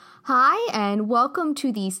Hi, and welcome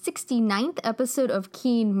to the 69th episode of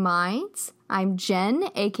Keen Minds. I'm Jen,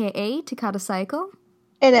 aka Takata Psycho.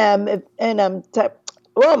 Oh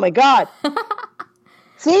my God.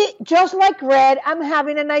 See, just like Red, I'm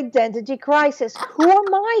having an identity crisis. Who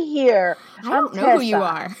am I here? I don't know who you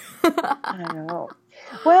are. I know.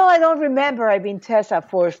 Well, I don't remember. I've been Tessa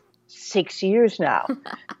for 6 years now.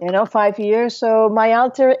 5 years. So my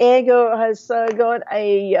alter ego has got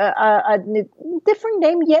a different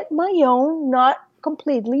name, yet my own, not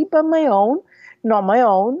completely, but my own, not my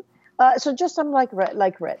own. So just I'm like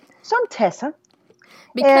Red. So I'm Tessa.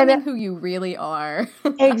 Becoming who you really are.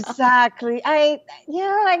 Exactly. I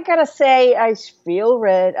gotta say, I feel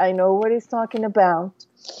Red. I know what he's talking about.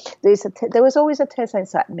 There was always a Tessa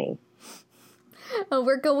inside me.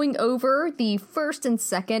 We're going over the first and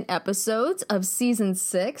second episodes of season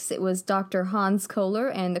 6. It was Dr. Hans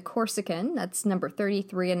Koehler and the Corsican. That's number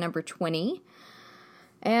 33 and number 20.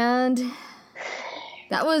 And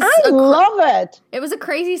that was love it. It was a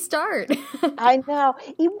crazy start. I know.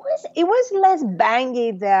 It was less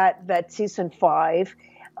bangy that season 5.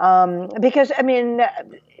 Because I mean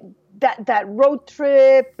that road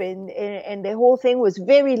trip and the whole thing was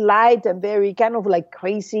very light and very kind of like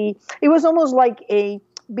crazy. It was almost like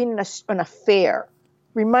being on a fair.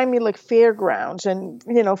 Remind me like fairgrounds, and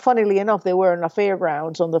funnily enough, they were on a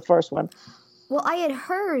fairgrounds on the first one. Well, I had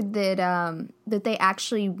heard that they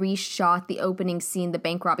actually reshot the opening scene, the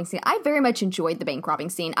bank robbing scene. I very much enjoyed the bank robbing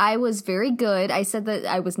scene. I was very good. I said that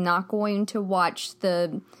I was not going to watch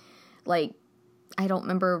I don't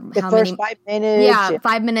remember how many. The first 5 minutes. Yeah,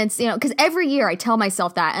 5 minutes, because every year I tell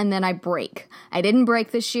myself that, and then I break. I didn't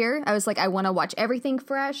break this year. I was like, I want to watch everything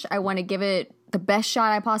fresh. I want to give it the best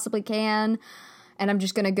shot I possibly can. And I'm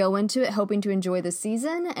just going to go into it hoping to enjoy the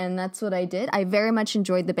season, and that's what I did. I very much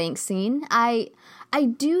enjoyed the bank scene. I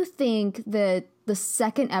do think that the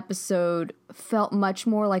second episode felt much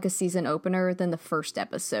more like a season opener than the first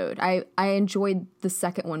episode. I enjoyed the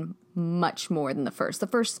second one much more than the first. The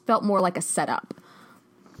first felt more like a setup.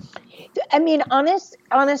 I mean,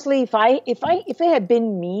 honestly, if it had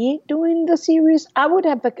been me doing the series, I would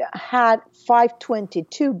have had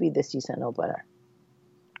 522 be the season opener.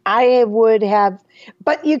 I would have,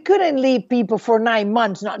 but you couldn't leave people for 9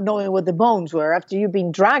 months not knowing what the bones were after you've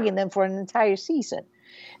been dragging them for an entire season.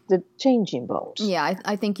 The changing bones. Yeah,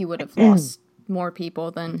 I think you would have lost more people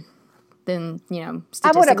than statistically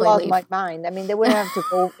I would have lost leave. my mind. I mean, they would have to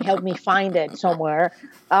go help me find it somewhere.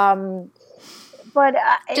 But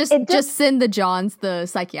just send the Johns the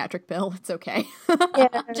psychiatric pill. It's okay. Yeah,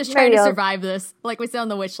 just trying to survive this. Like we said on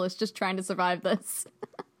the wish list, just trying to survive this.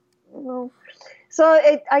 So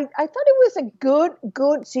I thought it was a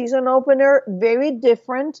good season opener, very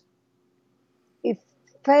different. It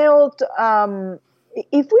felt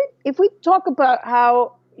if we talk about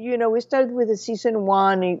how we started with the season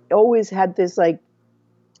 1, it always had this like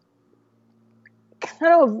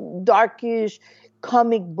kind of darkish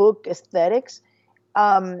comic book aesthetics.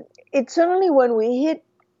 It's only when we hit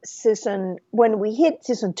season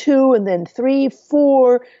 2 and then 3,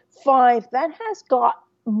 4, 5 that has got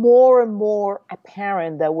more and more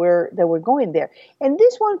apparent that we're going there. And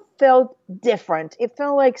this one felt different. It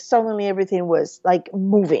felt like suddenly everything was like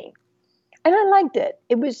moving. And I liked it.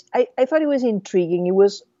 I thought it was intriguing. It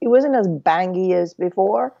wasn't as bangy as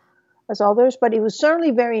before, as others, but it was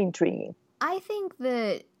certainly very intriguing. I think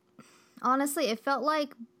that honestly it felt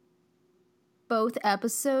like both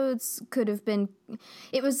episodes could have been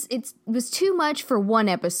it was too much for one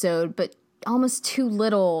episode, but almost too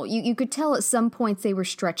little. You could tell at some points they were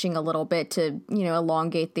stretching a little bit to,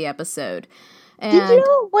 elongate the episode. And did you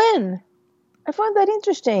know when? I found that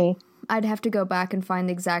interesting. I'd have to go back and find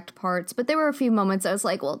the exact parts, but there were a few moments I was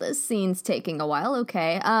like, well, this scene's taking a while.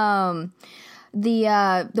 Okay.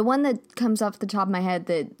 The one that comes off the top of my head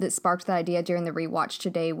that sparked the idea during the rewatch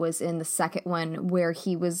today was in the second one where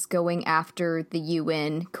he was going after the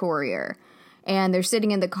UN courier. And they're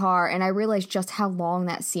sitting in the car, and I realized just how long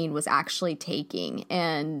that scene was actually taking.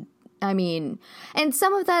 And, I mean, and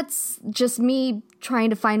some of that's just me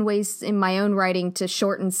trying to find ways in my own writing to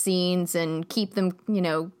shorten scenes and keep them,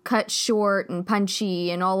 cut short and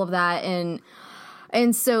punchy and all of that.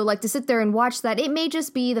 And so, like, to sit there and watch that, it may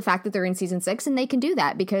just be the fact that they're in season 6 and they can do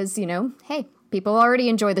that because, hey, people already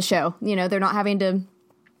enjoy the show. They're not having to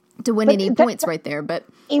win any points right there, but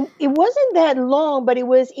it wasn't that long, but it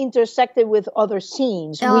was intersected with other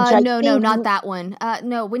scenes. No, not that one.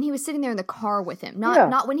 No, when he was sitting there in the car with him,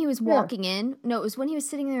 not when he was walking in. No, it was when he was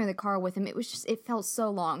sitting there in the car with him. It was just, it felt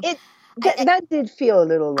so long. That did feel a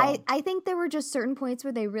little long. I think there were just certain points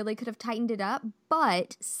where they really could have tightened it up.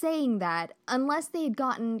 But saying that, unless they had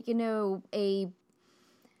gotten,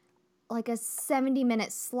 like a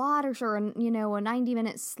 70-minute slot or a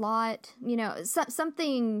 90-minute slot,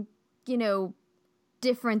 something,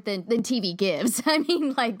 different than TV gives. I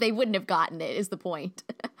mean, like, they wouldn't have gotten it, is the point.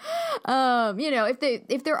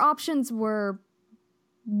 If their options were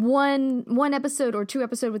one episode or 2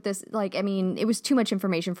 episodes with this, like, I mean, it was too much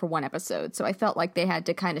information for one episode, so I felt like they had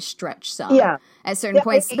to kind of stretch some at certain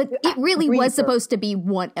points. But it really was supposed to be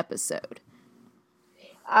one episode.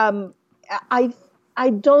 I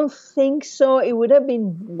don't think so. It would have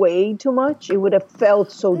been way too much. It would have felt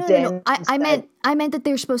so dense. No. I meant that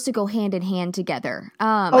they're supposed to go hand in hand together.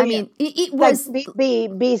 I mean, it was like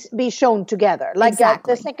be shown together. Like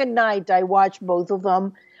exactly. The second night, I watched both of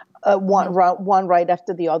them, one right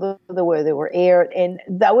after the other, the way they were aired, and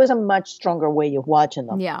that was a much stronger way of watching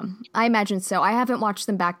them. Yeah, I imagine so. I haven't watched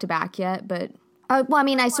them back to back yet, but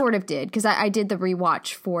I sort of did because I did the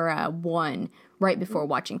rewatch for 1 right before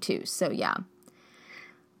watching 2. So yeah.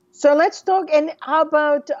 So let's talk. And how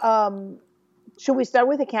about? Should we start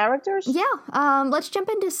with the characters? Yeah. Let's jump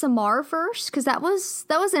into Samar first because that was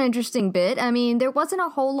an interesting bit. I mean, there wasn't a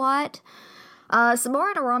whole lot. Samar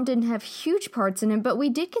and Aram didn't have huge parts in it, but we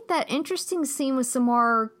did get that interesting scene with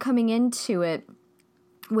Samar coming into it,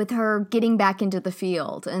 with her getting back into the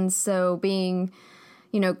field, and so being,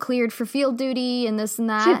 cleared for field duty and this and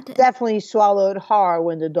that. She definitely swallowed hard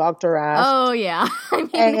when the doctor asked. Oh, yeah. I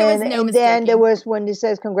mean, there was no mistake. Then there was when he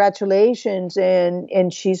says congratulations,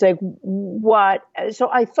 and she's like, what? So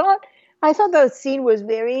I thought that scene was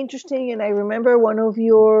very interesting, and I remember one of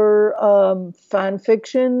your fan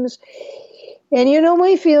fictions, and you know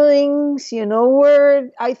my feelings, you know where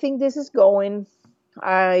I think this is going.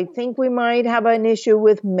 I think we might have an issue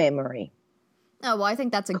with memory. Oh, well, I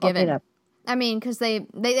think that's a given. I mean, because they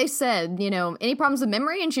said, any problems with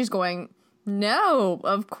memory? And she's going, no,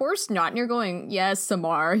 of course not. And you're going, yes,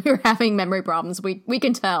 Samar, you're having memory problems. We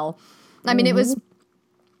can tell. I mean, it was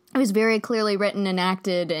very clearly written and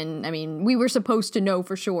acted. And I mean, we were supposed to know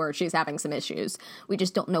for sure she's having some issues. We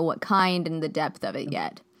just don't know what kind and the depth of it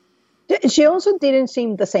yet. She also didn't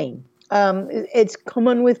seem the same. It's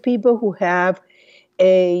common with people who have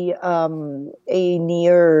a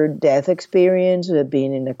near death experience, who have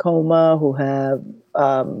been in a coma, who have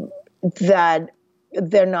that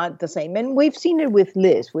they're not the same. And we've seen it with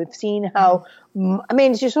Liz. We've seen how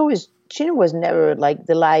she was never like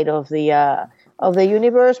the light of the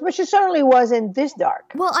universe, but she certainly wasn't this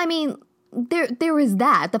dark. Well, I mean, there is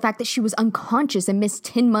that, the fact that she was unconscious and missed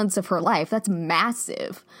 10 months of her life. That's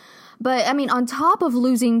massive. But, I mean, on top of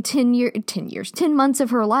losing 10 months of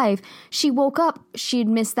her life, she woke up, she had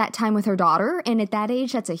missed that time with her daughter, and at that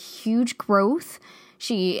age, that's a huge growth.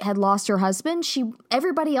 She had lost her husband.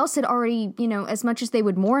 Everybody else had already, as much as they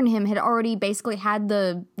would mourn him, had already basically had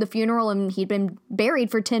the funeral, and he'd been buried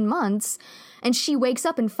for 10 months. And she wakes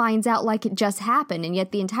up and finds out like it just happened, and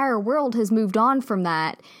yet the entire world has moved on from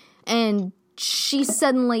that. And she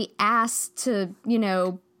suddenly asked to,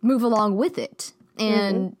 move along with it.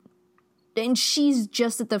 And she's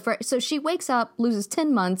just at the so she wakes up, loses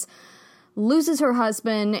 10 months, loses her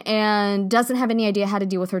husband, and doesn't have any idea how to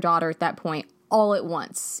deal with her daughter at that point, all at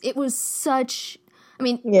once. It was such,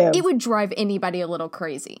 it would drive anybody a little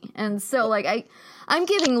crazy. And so, like, I'm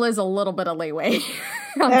giving Liz a little bit of leeway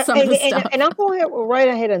on some of the stuff. And I'll go right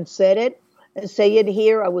ahead and say it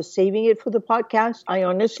here. I was saving it for the podcast. I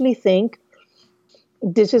honestly think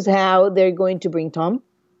this is how they're going to bring Tom.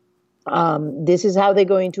 This is how they're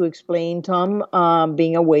going to explain Tom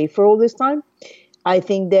being away for all this time. I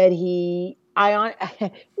think that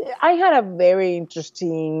I had a very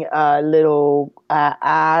interesting little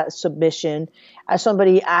submission as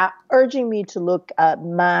somebody urging me to look at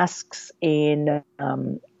masks in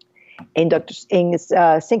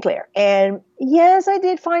Sinclair. And yes, I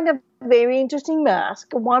did find a very interesting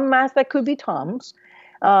mask. One mask that could be Tom's.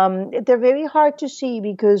 They're very hard to see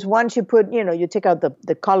because once you put, you take out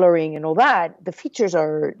the coloring and all that, the features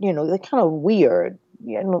are, they're kind of weird,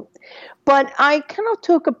 But I kind of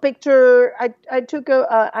took a picture. I took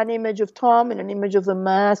an image of Tom and an image of the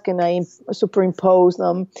mask, and I superimposed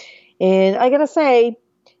them. And I gotta say,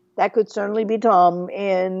 that could certainly be Tom,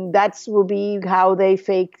 and that will be how they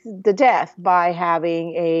fake the death, by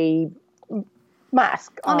having a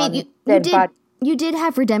mask. You did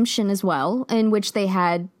have Redemption as well, in which they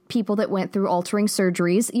had people that went through altering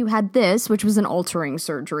surgeries. You had this, which was an altering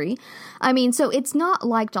surgery. I mean, so it's not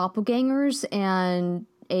like doppelgangers, and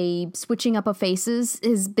a switching up of faces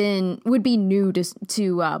would be new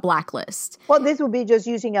to Blacklist. Well, this would be just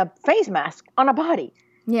using a face mask on a body.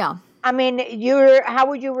 Yeah. I mean, how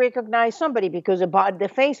would you recognize somebody? Because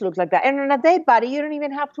the face looks like that. And on a dead body, you don't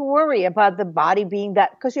even have to worry about the body being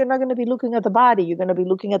that, because you're not going to be looking at the body. You're going to be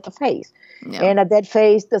looking at the face. Yeah. And a dead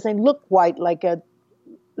face doesn't look quite like a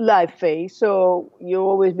live face. So you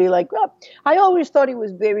always be like, oh. I always thought it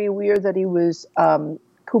was very weird that he was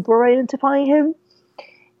Cooper identifying him.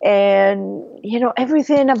 And,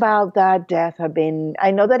 everything about that death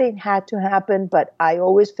I know that it had to happen, but I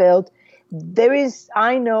always felt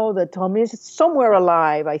I know that Tom is somewhere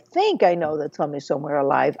alive. I think I know that Tom is somewhere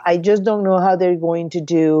alive. I just don't know how they're going to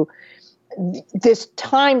do this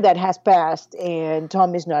time that has passed and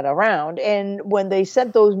Tom is not around. And when they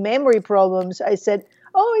said those memory problems, I said,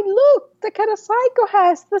 oh, look, the kind of psycho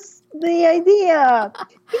has the idea.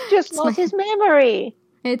 He just lost his memory.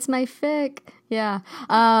 It's my fic. Yeah.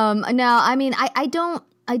 No, I mean, I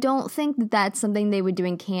don't think that that's something they would do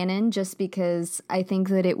in canon, just because I think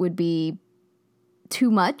that it would be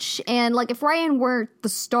too much. And like, if Ryan weren't the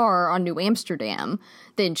star on New Amsterdam,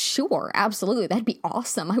 then sure, absolutely, that'd be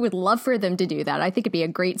awesome. I would love for them to do that. I think it'd be a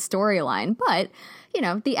great storyline. But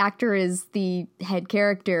the actor is the head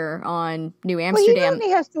character on New Amsterdam. Well, he only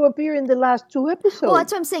has to appear in the last 2 episodes. Well,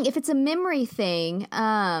 that's what I'm saying. If it's a memory thing,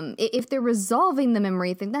 if they're resolving the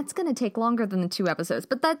memory thing, that's going to take longer than the 2 episodes.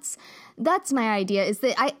 But that's my idea, is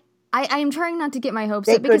that I am trying not to get my hopes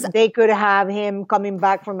up, because they could have him coming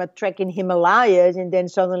back from a trek in Himalayas, and then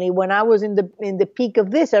suddenly, when I was in the peak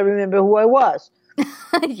of this, I remember who I was.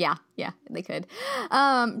 yeah, they could.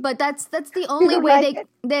 But that's the only way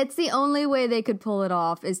that's the only way they could pull it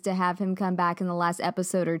off, is to have him come back in the last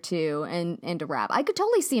episode or 2 and to rap. I could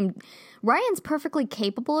totally see him. Ryan's perfectly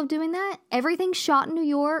capable of doing that. Everything's shot in New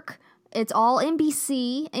York. It's all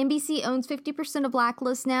NBC. NBC owns 50% of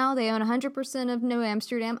Blacklist now. They own 100% of New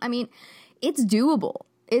Amsterdam. I mean, it's doable.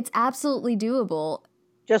 It's absolutely doable.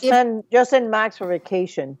 Just send Max for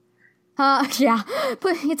vacation. Yeah,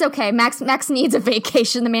 but it's okay. Max needs a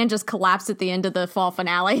vacation. The man just collapsed at the end of the fall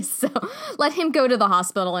finale, so let him go to the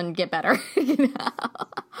hospital and get better.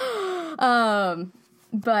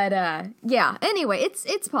 Yeah. Anyway,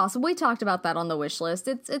 it's possible. We talked about that on the wish list.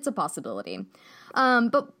 It's a possibility.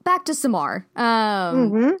 But back to Samar.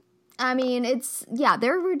 I mean,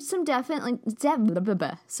 there were some definite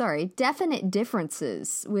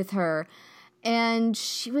differences with her, and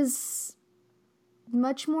she was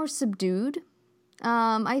much more subdued,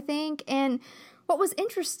 I think. And what was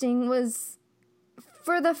interesting was,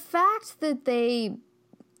 for the fact that they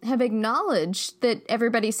have acknowledged that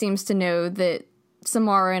everybody seems to know that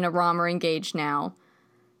Samara and Aram are engaged now,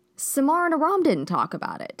 Samara and Aram didn't talk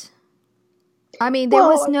about it. I mean, there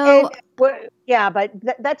was no... but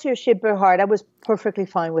that's your shipper heart. I was perfectly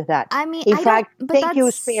fine with that. I mean, thank you,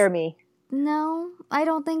 spare me. No, I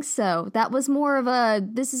don't think so. That was more of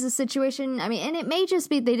this is a situation, I mean, and it may just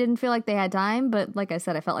be they didn't feel like they had time, but like I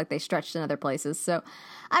said, I felt like they stretched in other places. So,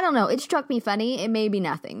 I don't know. It struck me funny. It may be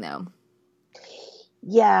nothing, though.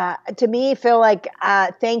 Yeah, to me, it felt like,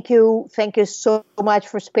 thank you so much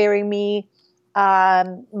for sparing me.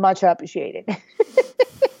 Much appreciated.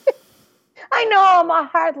 I know I'm a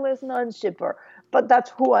heartless non-shipper, but that's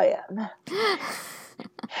who I am.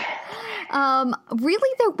 Really,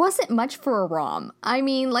 there wasn't much for Aram. I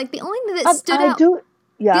mean, like, the only thing that stood out...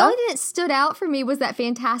 Yeah. The only thing that stood out for me was that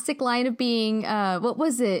fantastic line of being, what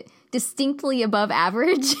was it? Distinctly above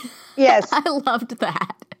average? Yes. I loved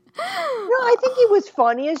that. No, I think he was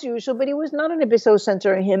funny as usual, but he was not an episode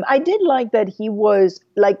centering him. I did like that he was,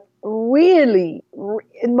 like, really,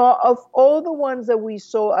 of all the ones that we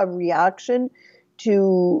saw a reaction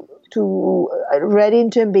to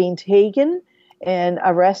Reddington being taken and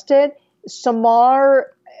arrested,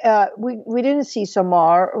 Samar, we didn't see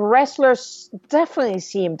Samar. Wrestlers definitely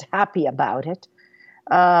seemed happy about it.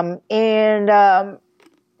 And of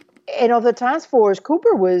the task force,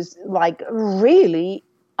 Cooper was, like, really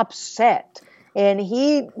upset. And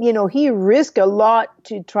he risked a lot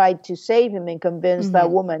to try to save him and convince that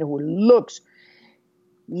woman who looks,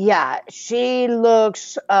 she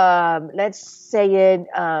looks, let's say it,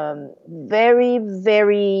 very,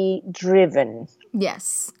 very driven.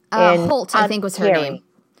 Yes. Holt, I think, was her name.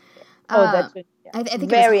 That's it. Yeah. I think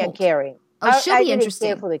very it was Holt. Uncaring. Oh, she'll be interesting.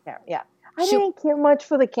 Care for the character. Yeah. I didn't care much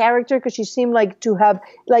for the character because she seemed like to have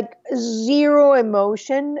like zero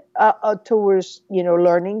emotion towards,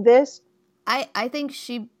 learning this. I think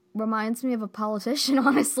she reminds me of a politician,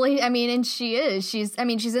 honestly. I mean, and she is. She's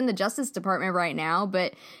in the Justice Department right now,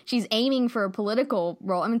 but she's aiming for a political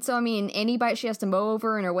role. I mean, so, anybody she has to mow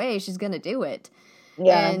over in her way, she's going to do it.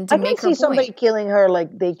 Yeah. And I can see somebody killing her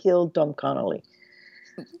like they killed Tom Connolly.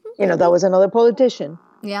 That was another politician.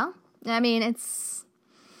 Yeah. I mean, it's...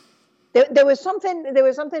 There was something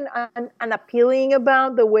unappealing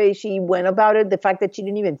about the way she went about it. The fact that she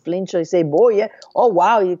didn't even flinch or say, "Boy, yeah, oh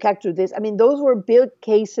wow, you captured this." I mean, those were built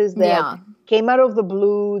cases that came out of the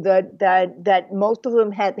blue. That most of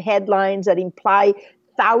them had headlines that imply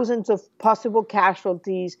thousands of possible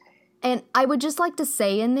casualties. And I would just like to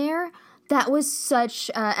say in there, that was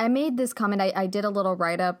such. I made this comment. I did a little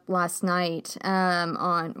write up last night.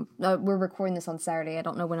 On we're recording this on Saturday. I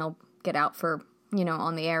don't know when I'll get out for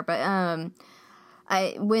on the air, but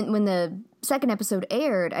when the second episode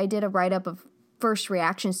aired, I did a write up of first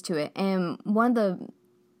reactions to it, and one of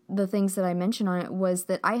the things that I mentioned on it was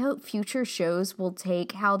that I hope future shows will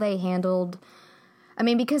take how they handled. I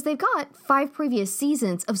mean, because they've got 5 previous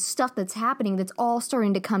seasons of stuff that's happening that's all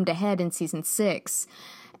starting to come to head in season 6.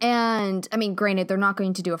 And, I mean, granted, they're not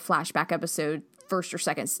going to do a flashback episode first or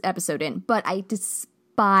second episode in, but I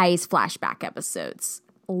despise flashback episodes.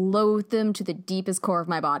 Loathe them to the deepest core of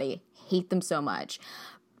my body. Hate them so much.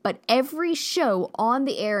 But every show on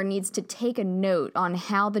the air needs to take a note on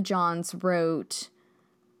how the Johns wrote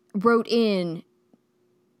in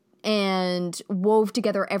and wove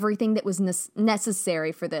together everything that was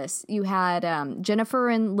necessary for this. You had Jennifer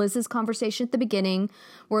and Liz's conversation at the beginning,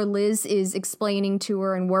 where Liz is explaining to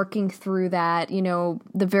her and working through that, the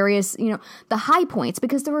various, the high points,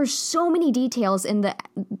 because there were so many details, and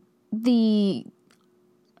the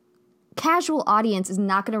casual audience is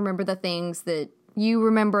not going to remember the things that you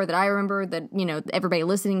remember, that I remember, that, everybody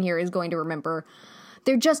listening here is going to remember.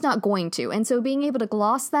 They're just not going to. And so being able to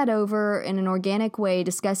gloss that over in an organic way,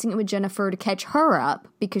 discussing it with Jennifer to catch her up,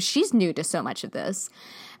 because she's new to so much of this.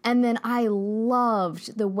 And then I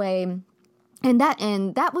loved the way, and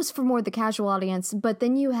that was for more the casual audience, but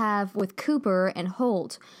then you have with Cooper and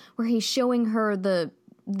Holt, where he's showing her the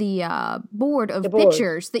board of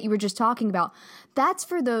pictures that you were just talking about. That's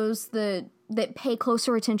for those that pay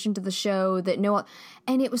closer attention to the show, that know,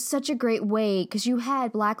 and it was such a great way, because you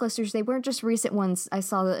had blacklisters. They weren't just recent ones. I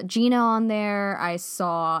saw Gina on there. I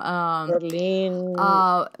saw Berlin,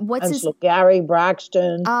 Gary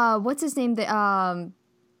Braxton. What's his name?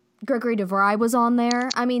 Gregory DeVry was on there.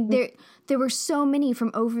 I mean, there were so many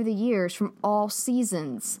from over the years, from all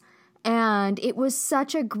seasons, and it was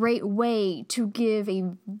such a great way to give a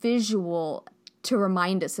visual to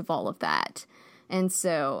remind us of all of that. And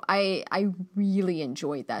so I really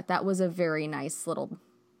enjoyed that. That was a very nice little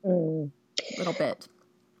bit.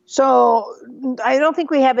 So I don't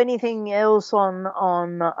think we have anything else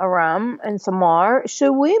on Aram and Samar.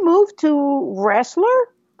 Should we move to Wrestler?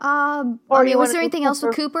 Was there anything else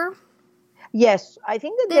with Cooper? Yes, I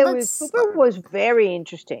think that Cooper was very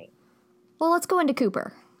interesting. Well, let's go into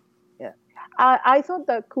Cooper. I thought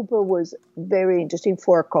that Cooper was very interesting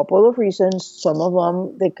for a couple of reasons. Some of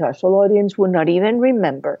them the casual audience would not even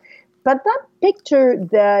remember. But that picture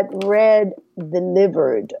that Red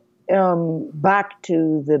delivered back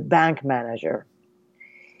to the bank manager,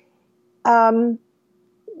 Red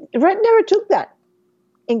never took that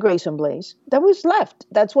in Grayson Blaze. That was left.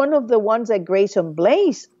 That's one of the ones that Grayson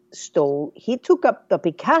Blaze stole. He took up the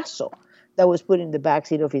Picasso that was put in the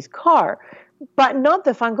backseat of his car, but not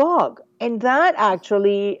the Van Gogh. And that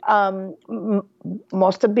actually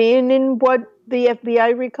must have been in what the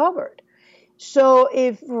FBI recovered. So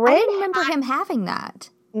if Red, I didn't remember him having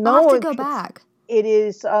that. No, I'll have to go back. It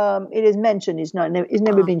is mentioned. It's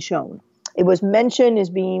never been shown. It was mentioned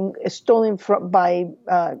as being stolen from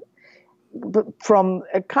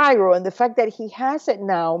Cairo, and the fact that he has it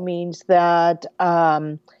now means that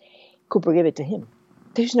Cooper gave it to him.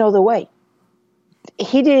 There's no other way.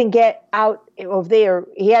 He didn't get out of there.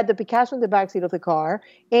 He had the Picasso in the backseat of the car,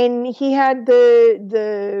 and he had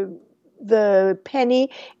the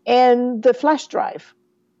penny and the flash drive.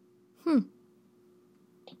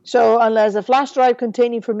 So unless the flash drive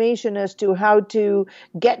contained information as to how to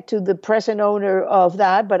get to the present owner of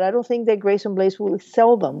that, but I don't think that Grayson Blaze will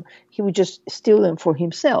sell them. He would just steal them for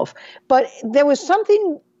himself. But there was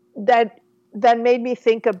something that made me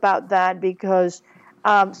think about that, because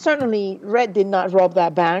certainly Red did not rob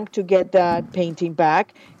that bank to get that painting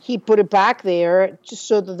back. He put it back there just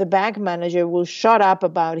so that the bank manager will shut up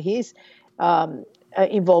about his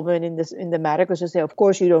involvement in the matter, because they say, of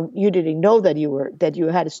course, you didn't know that you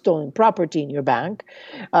had stolen property in your bank.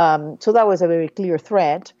 So that was a very clear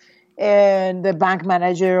threat. And the bank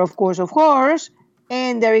manager, of course,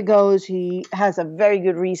 and there he goes. He has a very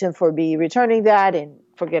good reason for returning that, and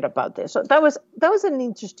forget about this. So that was an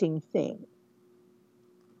interesting thing.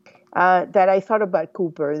 That I thought about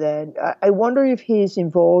Cooper, that I wonder if his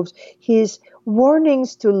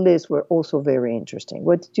warnings to Liz were also very interesting.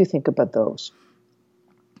 What did you think about those?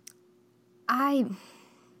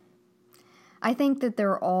 I think that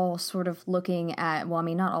they're all sort of looking at, well, I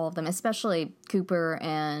mean, not all of them, especially Cooper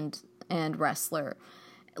and Wrestler,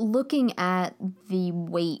 looking at the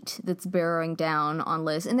weight that's bearing down on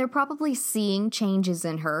Liz, and they're probably seeing changes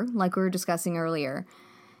in her, like we were discussing earlier.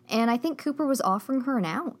 And I think Cooper was offering her an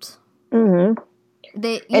out. Mm-hmm.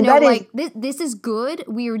 That, you know, like, this is good.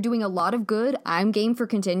 We are doing a lot of good. I'm game for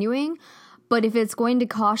continuing. But if it's going to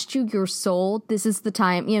cost you your soul, this is the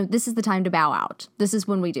time, this is the time to bow out. This is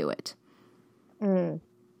when we do it. Mm.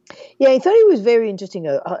 Yeah, I thought it was very interesting,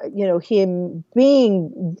 him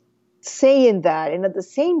saying that, and at the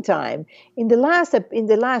same time, in the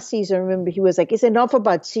last season, remember, he was like, "It's enough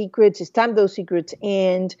about secrets. It's time those secrets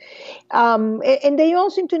end." And they all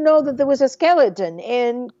seem to know that there was a skeleton,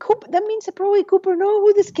 and Cooper, that means that probably Cooper know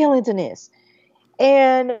who the skeleton is,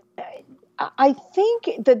 and I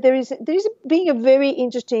think that there is being a very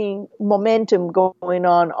interesting momentum going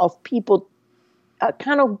on of people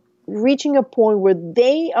kind of reaching a point where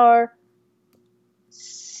they are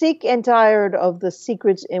sick and tired of the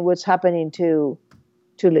secrets and what's happening to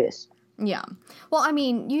Liz. Yeah. Well, I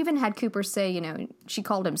mean, you even had Cooper say, she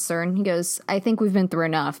called him sir, and he goes, "I think we've been through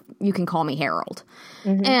enough. You can call me Harold."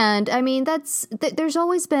 Mm-hmm. And, I mean, there's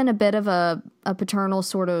always been a bit of a paternal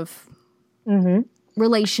sort of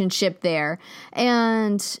relationship there.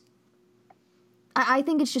 And I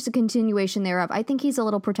think it's just a continuation thereof. I think he's a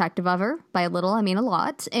little protective of her. By a little, I mean a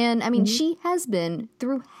lot. And, I mean, she has been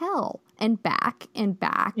through hell and back and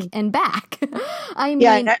back and back. I mean...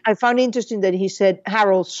 Yeah, I found it interesting that he said,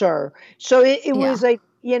 "Harold, sir." So it was like,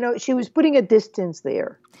 she was putting a distance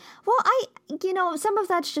there. Well, some of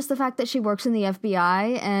that's just the fact that she works in the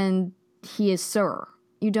FBI and he is sir.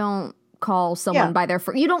 You don't call someone by their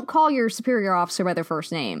you don't call your superior officer by their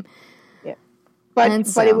first name. Yeah. But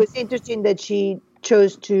it was interesting that she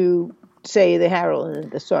chose to say the Harold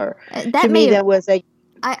and the sir. That was like,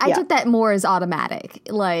 I took that more as automatic.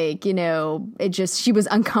 Like, she was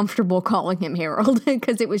uncomfortable calling him Harold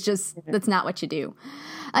because it was just, that's not what you do.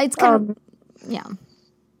 It's kind of, yeah.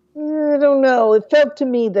 I don't know. It felt to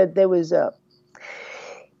me that there was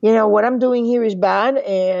what I'm doing here is bad,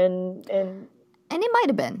 and it might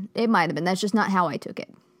have been. It might have been. That's just not how I took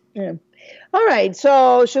it. Yeah. All right.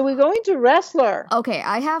 So should we go into Wrestler? Okay.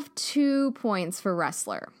 I have 2 points for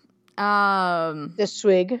Wrestler. The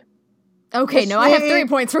swig. Okay. I have 3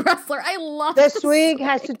 points for Wrestler. I love the swig.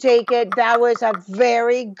 Has to take it. That was a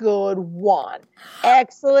very good one.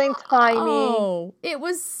 Excellent timing. Oh, it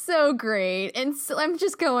was so great. And so I'm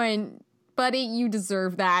just going, buddy, you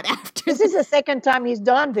deserve that after this. Is the second time he's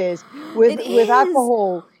done this with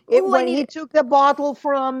alcohol. When he took the bottle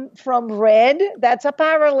from Red, that's a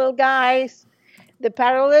parallel, guys. The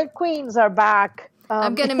parallel queens are back.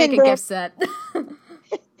 I'm going to make a gift set.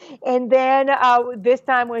 And then this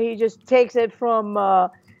time when he just takes it from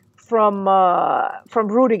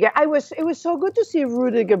Rudiger. It was so good to see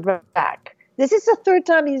Rudiger back. This is the third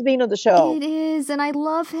time he's been on the show. It is, and I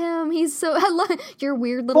love him. I love your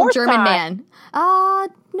weird little German man. No,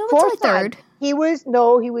 it's only third. He was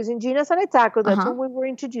in Gina Sanetaco. That's when we were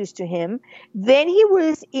introduced to him. Then he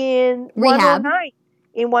was in Rehab. 109.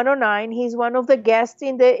 In 109, he's one of the guests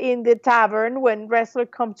in the tavern when Wrestler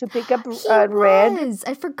comes to pick up Red.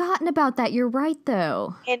 I'd forgotten about that. You're right,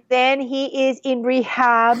 though. And then he is in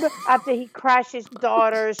rehab after he crashed his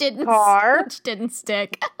daughter's car. Which didn't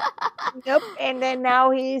stick. Nope. And then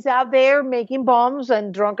now he's out there making bombs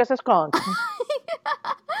and drunk as a skunk.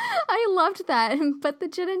 I loved that. But the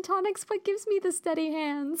gin and tonic's what gives me the steady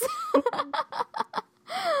hands.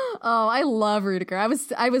 Oh, I love Rudiger. I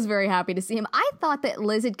was very happy to see him. I thought that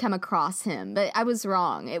Liz had come across him, but I was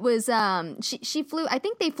wrong. It was she flew. I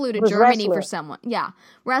think they flew to Germany for someone. Yeah,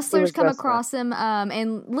 Wrestlers come across him,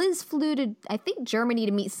 and Liz flew to I think Germany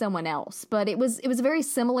to meet someone else. But it was a very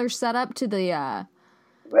similar setup to the.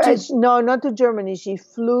 No, not to Germany. She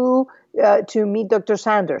flew to meet Dr.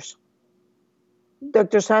 Sanders.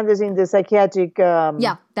 Dr. Sanders in the psychiatric.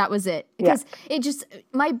 Yeah, that was it. Because it just,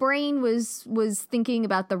 my brain was thinking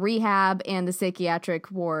about the rehab and the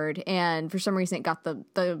psychiatric ward, and for some reason it got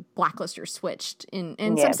the blacklister switched. And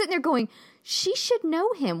so I'm sitting there going, she should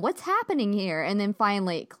know him. What's happening here? And then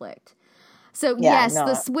finally it clicked. So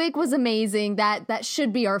the swig was amazing. That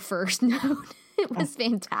should be our first note. It was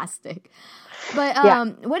fantastic. But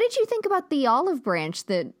what did you think about the olive branch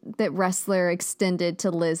that Wrestler extended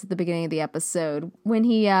to Liz at the beginning of the episode when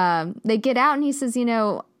they get out and he says,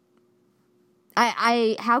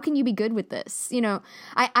 I how can you be good with this?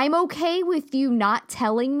 I'm okay with you not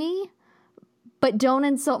telling me, but don't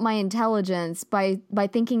insult my intelligence by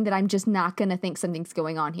thinking that I'm just not going to think something's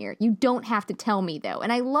going on here. You don't have to tell me though.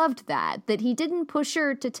 And I loved that he didn't push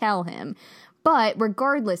her to tell him, But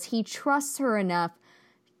regardless, he trusts her enough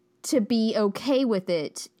to be okay with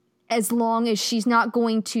it as long as she's not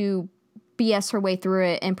going to BS her way through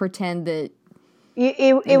it and pretend that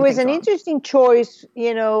it was an wrong. interesting choice,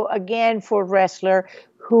 again for Wrestler,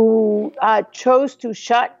 who chose to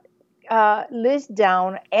shut Liz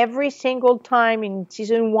down every single time in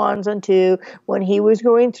season 1 and 2 when he was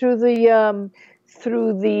going through the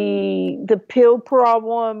pill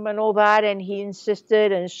problem and all that, and he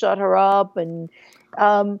insisted and shut her up, and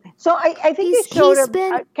so I think it showed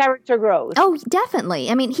a character growth. Oh, definitely.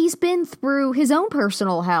 I mean, he's been through his own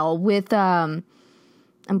personal hell with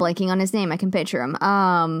I'm blanking on his name. I can picture him.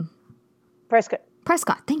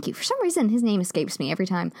 Prescott, thank you. For some reason, his name escapes me every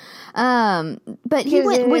time. But he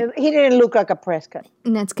didn't look like a Prescott.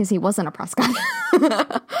 And that's because he wasn't a Prescott.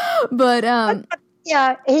 but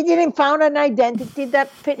yeah, he didn't found an identity that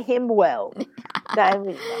fit him well.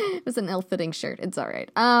 It was an ill-fitting shirt. It's all right.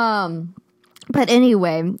 But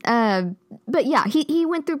anyway, but yeah, he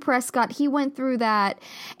went through Prescott. He went through that.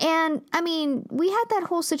 And, I mean, we had that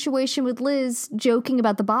whole situation with Liz joking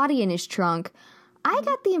about the body in his trunk. I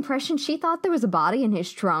got the impression she thought there was a body in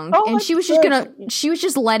his trunk, and she was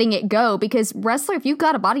just letting it go, because Wrestler, if you've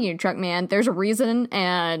got a body in your trunk, man, there's a reason,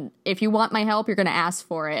 and if you want my help, you're going to ask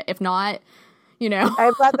for it. If not,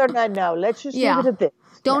 I'd rather not know. Let's just leave it at this.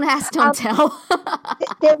 Don't ask, don't tell.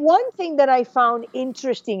 The one thing that I found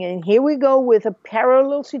interesting, and here we go with a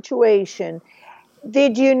parallel situation.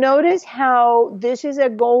 Did you notice how this is a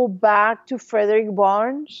go back to Frederick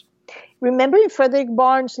Barnes? Remember in Frederick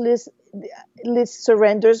Barnes, Liz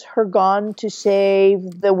surrenders her gun to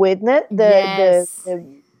save the witness, the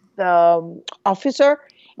officer,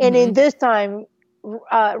 and in this time,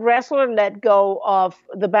 Wrestler let go of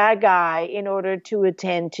the bad guy in order to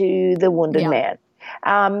attend to the wounded man.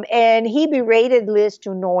 And he berated Liz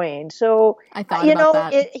to no end. So, I thought about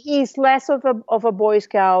that. He's less of a Boy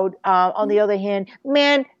Scout. On the other hand,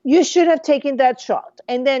 man, you should have taken that shot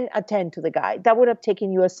and then attend to the guy. That would have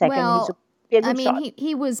taken you a second. Well,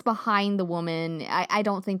 he was behind the woman. I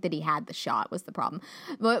don't think that he had the shot was the problem.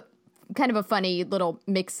 But kind of a funny little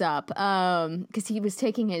mix-up, because he was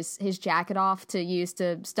taking his jacket off to use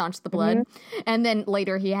to staunch the blood, and then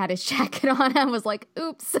later he had his jacket on and was like,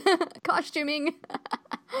 oops, costuming.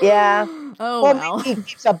 Yeah. Oh, well. He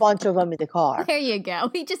keeps a bunch of them in the car. There you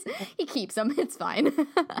go. He keeps them. It's fine.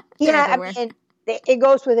 Yeah, I mean, it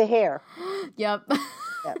goes with the hair. Yep.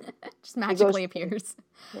 Just magically appears.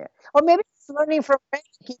 Yeah. Or maybe he's learning from Red,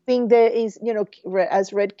 keeping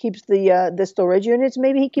as Red keeps the storage units,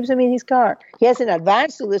 maybe he keeps them in his car. He hasn't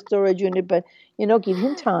advanced to the storage unit, but give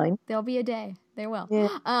him time. There'll be a day. There will.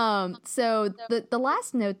 Yeah. So the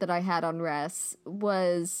last note that I had on Ress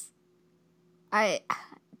was,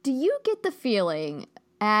 do you get the feeling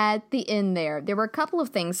at the end there were a couple of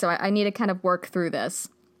things, so I need to kind of work through this.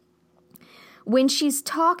 When she's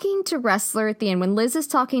talking to Wrestler at the end, when Liz is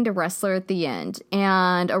talking to Wrestler at the end,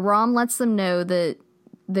 and Aram lets them know that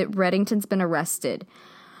Reddington's been arrested.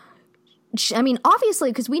 I mean,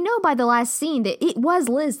 obviously, because we know by the last scene that it was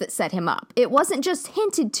Liz that set him up. It wasn't just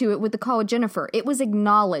hinted to it with the call with Jennifer. It was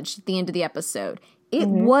acknowledged at the end of the episode. It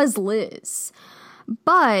was Liz.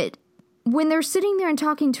 But when they're sitting there and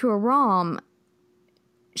talking to Aram,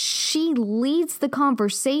 she leads the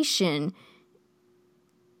conversation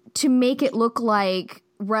to make it look like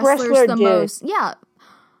Wrestler's the most,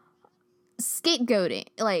 scapegoating,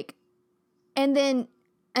 and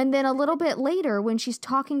then a little bit later when she's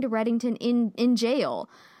talking to Reddington in jail,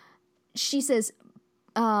 she says,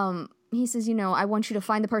 he says, I want you to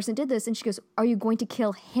find the person who did this, and she goes, are you going to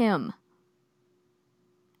kill him?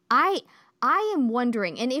 I am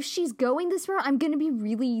wondering, and if she's going this route, I'm going to be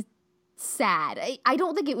really sad. I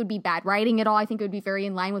don't think it would be bad writing at all. I think it would be very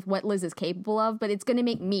in line with what Liz is capable of, but it's going to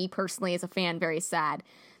make me personally as a fan very sad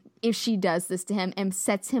if she does this to him and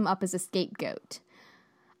sets him up as a scapegoat.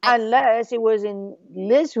 Unless it was in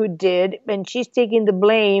Liz who did, and she's taking the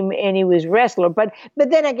blame, and it was Wrestler. But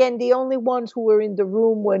then again, the only ones who were in the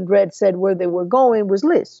room when Red said where they were going was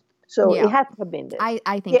Liz. So it had to have been Liz.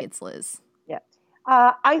 I think it's Liz. Yeah.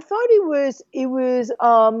 I thought it was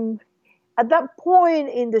at that point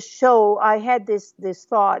in the show, I had this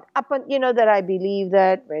thought, that I believe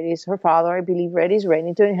that Red is her father. I believe Red is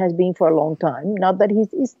Reddington, has been for a long time. Not that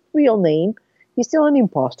his real name. He's still an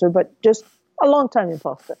imposter, but just a long time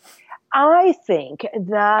imposter. I think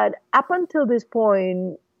that up until this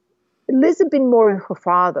point, Liz had been more her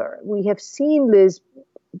father. We have seen Liz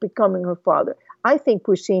becoming her father. I think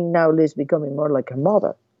we're seeing now Liz becoming more like her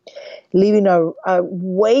mother, leaving a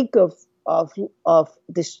wake of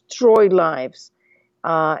destroyed lives.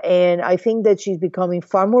 And I think that she's becoming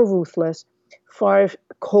far more ruthless, far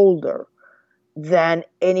colder. than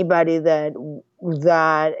anybody that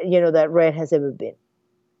Red has ever been.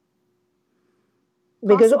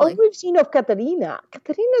 Because all Possibly. we've seen of Katarina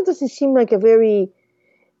doesn't seem like a very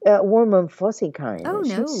warm and fuzzy kind. Oh,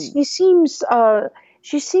 no.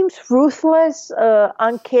 She seems ruthless,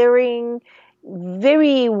 uncaring,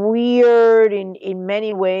 very weird in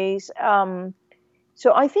many ways.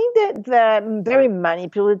 So I think that very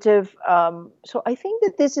manipulative. So I think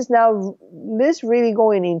that this is now Liz really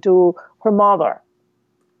going into her mother.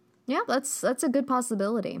 Yeah, that's a good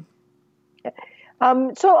possibility.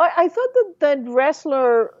 So I thought that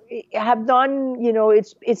wrestler have done,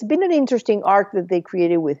 it's been an interesting arc that they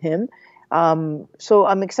created with him. So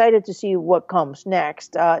I'm excited to see what comes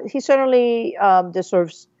next. He certainly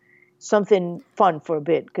deserves something fun for a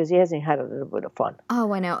bit because he hasn't had a little bit of fun.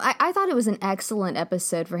 Oh, I know. I thought it was an excellent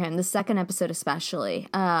episode for him. The second episode especially.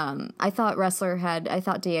 I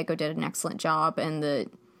thought Diego did an excellent job, and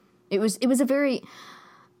it was a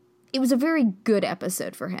very good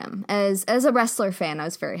episode for him. As a wrestler fan, I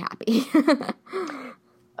was very happy.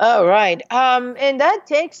 All right. And that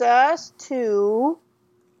takes us to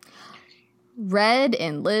Red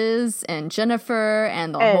and Liz and Jennifer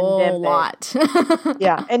and the whole Dembe. lot.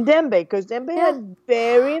 Yeah, and Dembe, because Dembe had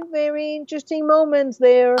very, very interesting moments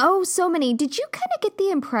there. Oh, so many. Did you kind of get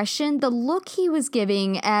the impression, the look he was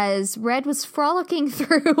giving as Red was frolicking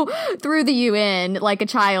through the UN like a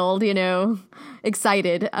child,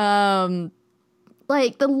 excited?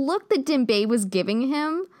 Like, the look that Dembe was giving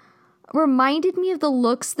him reminded me of the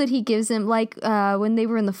looks that he gives him, like when they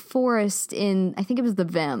were in the forest in, I think it was the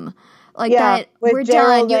Vim. Like that, we're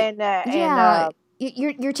Gerald done.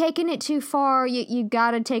 You're taking it too far. You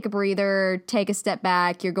got to take a breather, take a step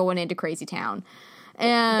back. You're going into Crazy Town.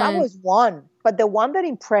 And that was one. But the one that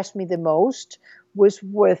impressed me the most was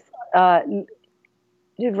with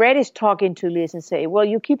Red is talking to Liz and say, "Well,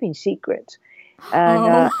 you're keeping secrets."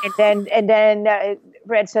 And then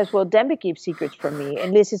Red says, "Well, Dembe keeps secrets from me."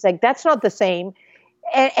 And Liz is like, "That's not the same."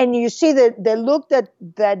 And you see the look that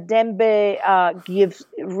Dembe gives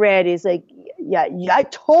Red is like, yeah, I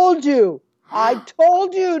told you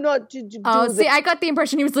not to do this. See, I got the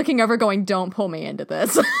impression he was looking over going, "Don't pull me into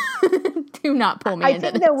this." Do not pull me into this.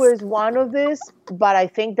 I think there was one of this, but I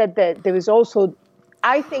think that there was also,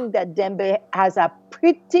 I think that Dembe has a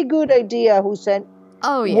pretty good idea who sent,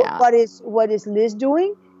 what is Liz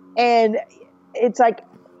doing? And it's like,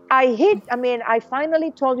 I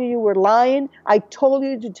finally told you were lying. I told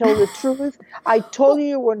you to tell the truth. I told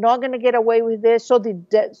you we're not going to get away with this. So did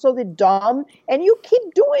Dom, and you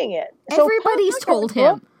keep doing it. Everybody's told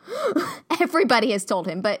him. Everybody has told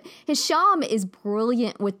him. But Hisham is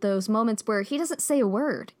brilliant with those moments where he doesn't say a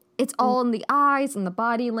word. It's all in the eyes and the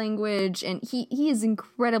body language, and he is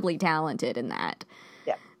incredibly talented in that.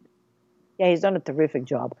 Yeah, he's done a terrific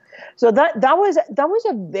job. So that was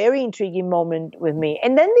a very intriguing moment with me.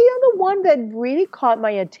 And then the other one that really caught my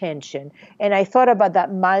attention, and I thought about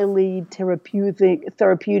that mildly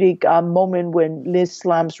therapeutic moment when Liz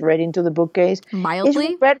slams Red into the bookcase. Mildly? Is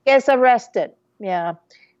when Red gets arrested. Yeah,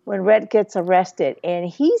 when Red gets arrested, and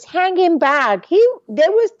he's hanging back.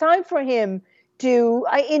 There was time for him to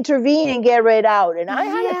intervene and get Red out. And I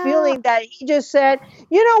had a feeling that he just said,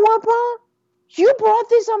 "You know what, Pa? You brought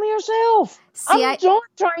this on yourself. See, I'm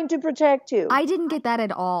trying to protect you." I didn't get that at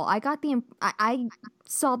all. I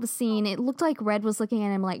saw the scene. It looked like Red was looking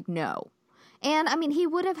at him like, no. And, he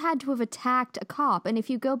would have had to have attacked a cop. And if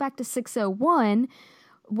you go back to 601,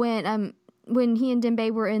 when he and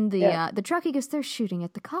Dembe were in the truck, he goes, "They're shooting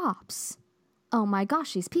at the cops. Oh my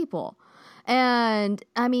gosh, these people." And,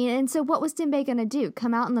 so what was Dembe going to do?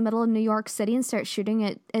 Come out in the middle of New York City and start shooting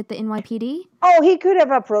at the NYPD? Oh, he could have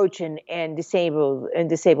approached and disabled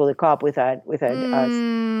the cop with a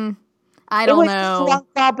I don't know. It was just one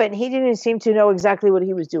cop, and he didn't seem to know exactly what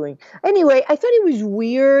he was doing. Anyway, I thought it was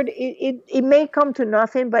weird. It may come to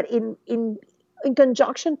nothing, but in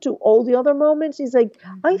conjunction to all the other moments, it's like,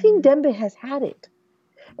 I think Dembe has had it.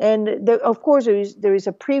 And of course, there is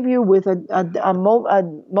a preview with a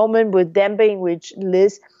moment with Dembe in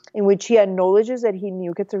which he acknowledges that he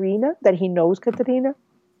knew Katerina, that he knows Katerina,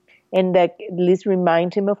 and that Liz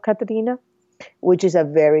reminds him of Katerina, which is a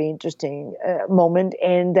very interesting moment,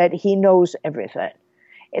 and that he knows everything.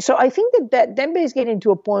 So I think that Dembe is getting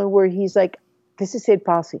to a point where he's like, "This is it,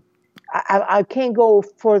 Posse. I can't go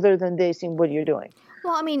further than this in what you're doing."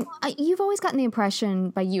 Well, you've always gotten the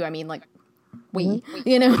impression, by you,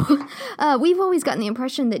 we've always gotten the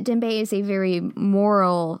impression that Dembe is a very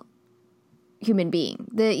moral human being.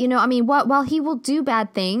 While he will do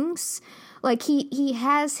bad things, like he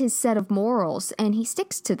has his set of morals and he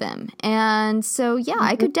sticks to them. And so yeah,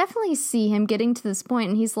 I could definitely see him getting to this point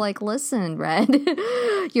and he's like, listen, Red,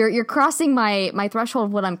 you're crossing my threshold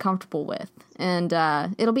of what I'm comfortable with. And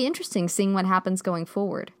it'll be interesting seeing what happens going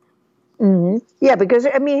forward. Yeah, because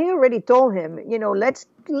I mean, he already told him,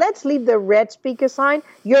 let's leave the Red speak aside.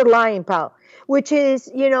 You're lying, pal. Which is,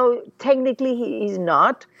 technically he's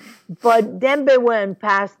not, but Dembe went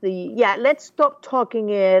past let's stop talking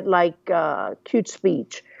it like cute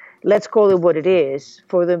speech. Let's call it what it is.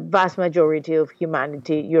 For the vast majority of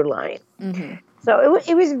humanity, you're lying. So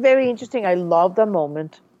it was very interesting. I love the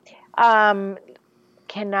moment. Can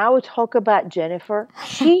now we talk about Jennifer?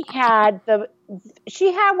 She had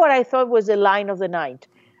what I thought was the line of the night.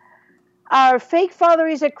 Our fake father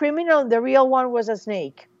is a criminal. The real one was a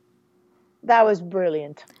snake. That was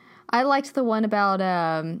brilliant. I liked the one about,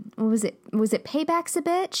 what was it? Was it Payback's a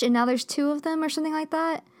Bitch? And now there's two of them or something like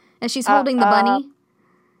that? And she's holding the bunny?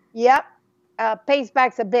 Yep.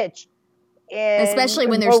 Payback's a bitch. And especially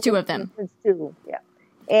when there's two of them. Two, yeah.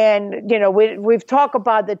 And, we've talked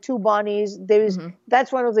about the two bunnies.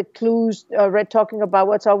 That's one of the clues, Red talking about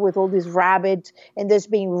what's up with all these rabbits. And there's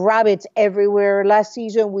been rabbits everywhere. Last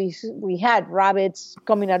season, we had rabbits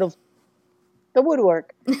coming out of the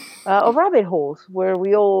woodwork of rabbit holes where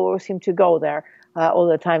we all seem to go there all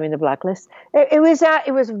the time in the Blacklist. It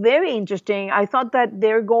was very interesting. I thought that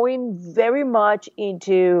they're going very much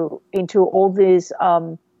into all these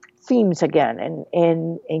themes again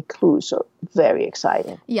and clues. So very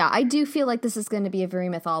exciting. Yeah, I do feel like this is going to be a very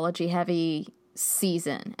mythology heavy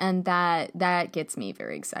season, and that gets me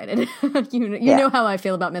very excited. you know how I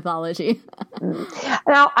feel about mythology.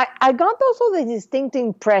 Now, I got also the distinct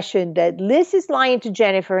impression that Liz is lying to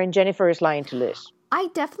Jennifer and Jennifer is lying to Liz. I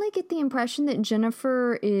definitely get the impression that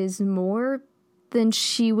Jennifer is more than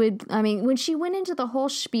she would. I mean, when she went into the whole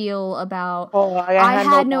spiel about I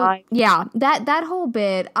had no that whole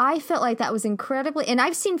bit, I felt like that was incredibly. And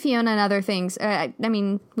I've seen Fiona in other things. I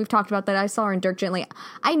mean, we've talked about that. I saw her in Dirk Gently.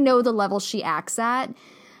 I know the level she acts at,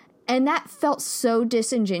 and that felt so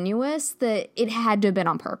disingenuous that it had to have been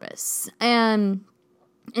on purpose. And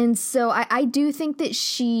so I do think that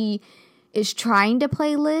she is trying to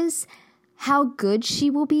play Liz. How good she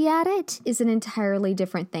will be at it is an entirely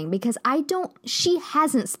different thing because she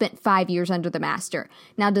hasn't spent 5 years under the master.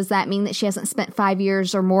 Now, does that mean that she hasn't spent 5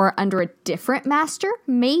 years or more under a different master?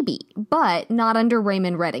 Maybe, but not under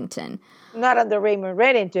Raymond Reddington. Not under Raymond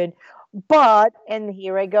Reddington, but, and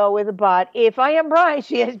here I go with a but, if I am right,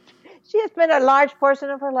 she has spent a large portion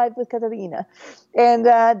of her life with Katarina. And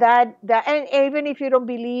and even if you don't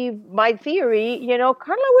believe my theory, Carla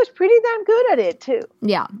was pretty damn good at it too.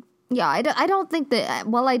 Yeah. Yeah, I don't think that,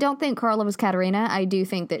 well, I don't think Carla was Katarina. I do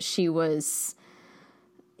think that she was,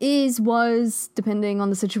 depending on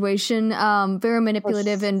the situation, very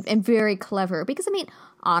manipulative and very clever. Because, I mean,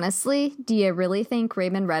 honestly, do you really think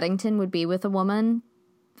Raymond Reddington would be with a woman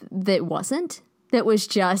that wasn't? That was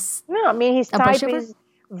just no, I mean, his type is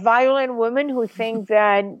violent women who think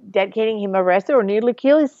that getting him arrested or nearly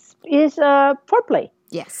killed is foreplay.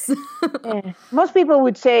 Yes. Yeah. Most people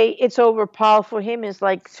would say it's overpowered for him. It's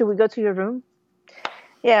like, should we go to your room?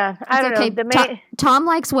 Yeah, I don't know. Tom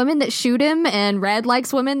likes women that shoot him, and Red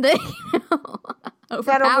likes women that overpower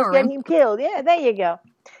that almost get him killed. Yeah, there you go.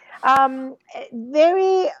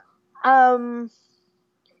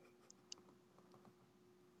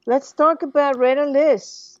 Let's talk about Red and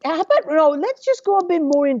Liz. Let's just go a bit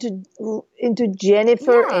more into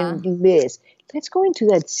Jennifer and Liz. Let's go into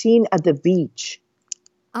that scene at the beach.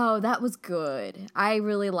 Oh, that was good. I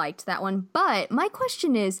really liked that one. But my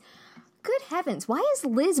question is, good heavens, why is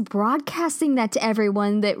Liz broadcasting that to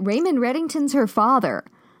everyone that Raymond Reddington's her father?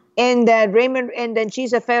 And that and then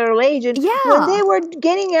she's a federal agent. Yeah. When they were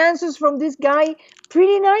getting answers from this guy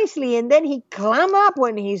pretty nicely, and then he clam up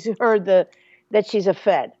when he's heard that she's a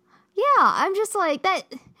Fed. Yeah, I'm just like that.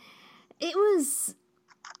 It was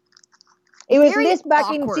this back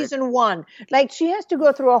awkward. In season 1. Like, she has to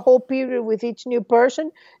go through a whole period with each new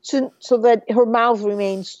person so that her mouth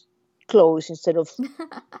remains closed instead of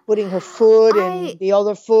putting her foot and the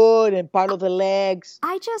other foot and part of the legs.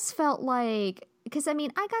 I just felt like, because, I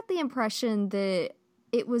mean, I got the impression that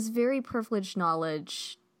it was very privileged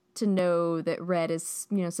knowledge to know that Red is,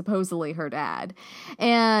 supposedly her dad.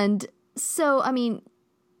 And so, I mean,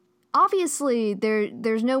 obviously,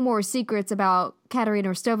 there's no more secrets about Katerina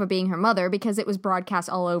Rostova being her mother because it was broadcast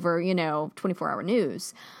all over, 24-hour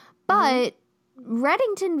news. But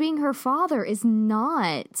Reddington being her father is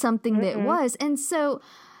not something that was. And so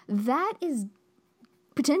that is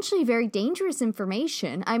potentially very dangerous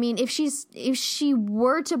information. I mean, if she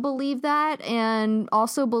were to believe that and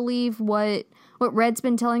also believe what Red's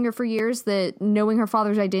been telling her for years, that knowing her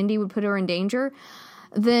father's identity would put her in danger,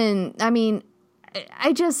 then, I mean,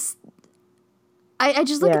 I just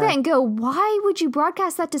look at that and go, why would you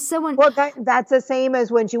broadcast that to someone? Well, that's the same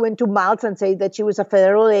as when she went to Malta and said that she was a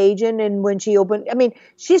federal agent, and when she opened, I mean,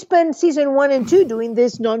 she spent season 1 and 2 doing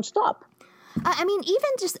this nonstop. I mean,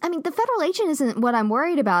 the federal agent isn't what I'm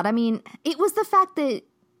worried about. I mean, it was the fact that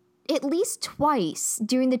at least twice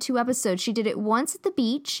during the 2 episodes, she did it once at the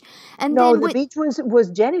beach, and then the beach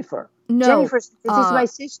was Jennifer. No, Jennifer, this is my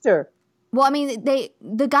sister. Well, I mean,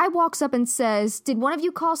 the guy walks up and says, "Did one of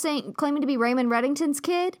you call claiming to be Raymond Reddington's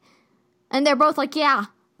kid?" And they're both like, "Yeah,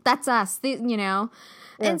 that's us," Yeah.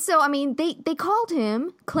 And so, I mean, they called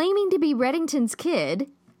him claiming to be Reddington's kid,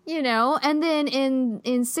 and then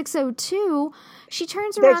in 602, she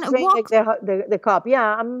turns around and walks. Like the cop,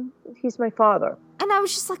 yeah, he's my father. And I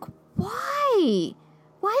was just like, why?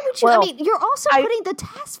 Why would you? Well, I mean, you're also putting the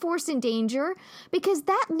task force in danger because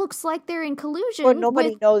that looks like they're in collusion. But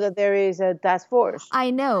nobody knows that there is a task force.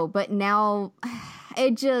 I know, but now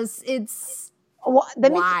it's. Well,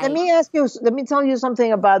 let me ask you. Let me tell you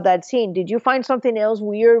something about that scene. Did you find something else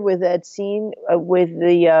weird with that scene with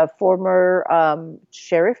the former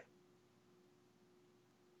sheriff?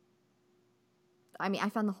 I mean, I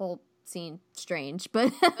found the whole scene strange,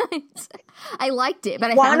 but I liked it.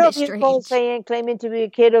 But I found it strange. One of people claiming to be a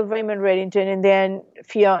kid of Raymond Reddington,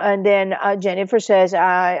 and then Jennifer says,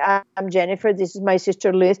 "I'm Jennifer. This is my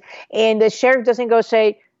sister Liz." And the sheriff doesn't go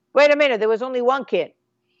say, "Wait a minute, there was only one kid."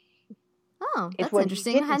 Oh, that's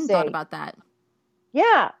interesting. I hadn't thought about that.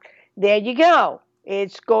 Yeah, there you go.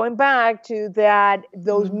 It's going back to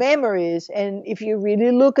those memories. And if you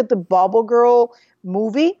really look at the Bubble Girl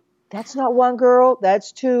movie, that's not one girl,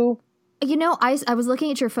 that's 2. I was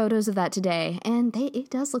looking at your photos of that today, and it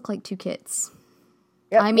does look like 2 kids.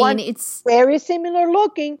 Yeah, I mean, it's very similar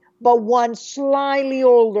looking, but one slightly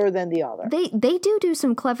older than the other. They do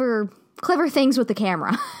some clever things with the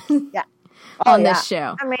camera. Yeah. On this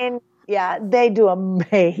show. I mean, yeah, they do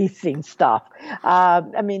amazing stuff.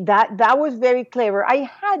 I mean, that was very clever.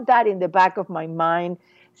 I had that in the back of my mind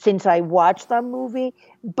since I watched that movie,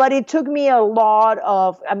 but it took me a lot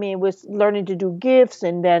of, it was learning to do GIFs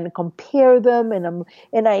and then compare them.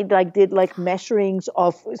 And I did measurings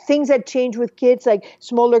of things that change with kids, like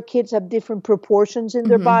smaller kids have different proportions in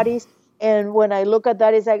their bodies. And when I look at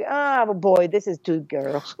that, it's like, boy, this is 2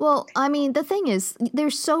 girls. Well, I mean, the thing is,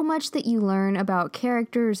 there's so much that you learn about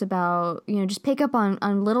characters, about, just pick up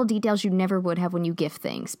on little details you never would have when you GIF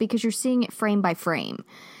things, because you're seeing it frame by frame.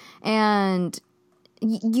 And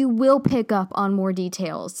you will pick up on more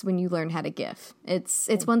details when you learn how to GIF. It's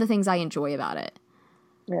one of the things I enjoy about it.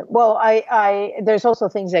 Yeah. Well, I there's also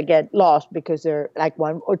things that get lost because they're like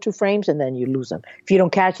 1 or 2 frames and then you lose them. If you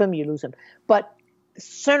don't catch them, you lose them. But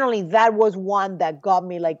certainly that was one that got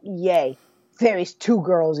me like, yay, there is 2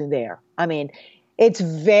 girls in there. I mean, it's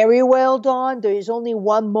very well done. There is only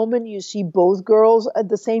one moment you see both girls at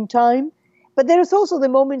the same time. But there's also the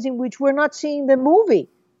moments in which we're not seeing the movie.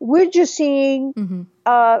 We're just seeing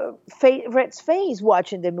Red's face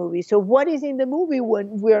watching the movie. So what is in the movie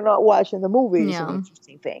when we're not watching the movie is an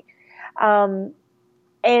interesting thing. And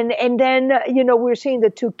then, we're seeing the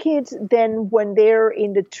 2 kids. Then when they're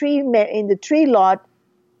in the tree lot,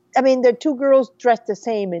 I mean, the 2 girls dressed the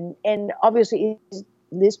same, and obviously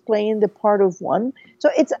Liz playing the part of one. So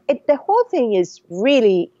the whole thing is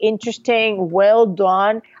really interesting, well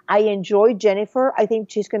done. I enjoy Jennifer. I think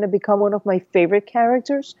she's going to become one of my favorite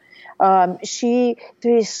characters. There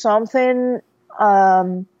is something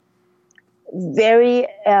very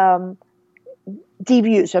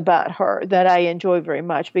devious about her that I enjoy very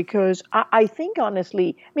much, because I think,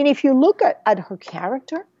 honestly, I mean, if you look at her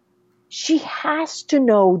character, she has to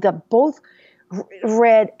know that both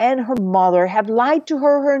Red and her mother have lied to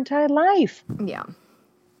her entire life. Yeah.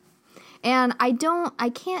 And I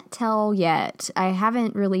can't tell yet. I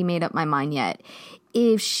haven't really made up my mind yet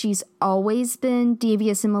if she's always been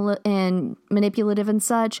devious and manipulative and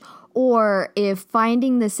such, or if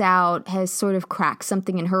finding this out has sort of cracked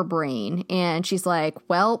something in her brain and she's like,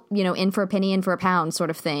 well, in for a penny, in for a pound sort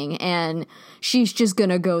of thing. And she's just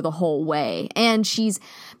going to go the whole way. And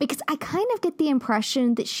because I kind of get the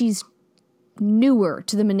impression that she's newer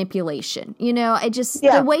to the manipulation.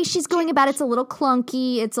 The way she's going about it's a little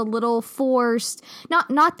clunky, it's a little forced.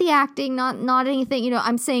 Not the acting, not anything.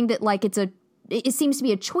 I'm saying that it seems to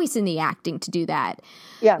be a choice in the acting to do that.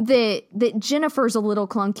 Yeah. That Jennifer's a little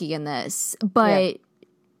clunky in this, but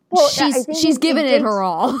she's given it her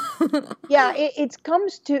all. Yeah, it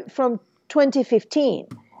comes from 2015.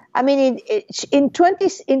 I mean, in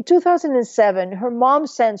 2007, her mom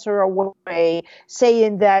sends her away,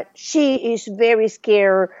 saying that she is very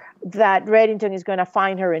scared that Reddington is going to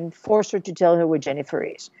find her and force her to tell her where Jennifer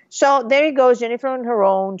is. So there he goes, Jennifer on her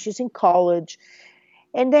own. She's in college,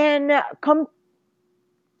 and then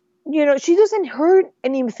she doesn't hear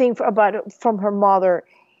anything from her mother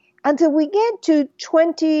until we get to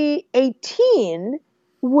 2018,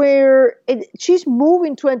 where she's moved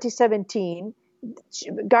in 2017.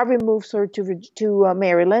 Garvey moves her to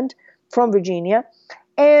Maryland from Virginia.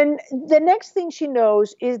 And the next thing she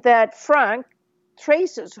knows is that Frank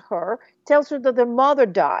traces her, tells her that her mother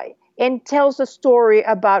died, and tells a story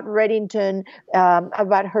about Reddington,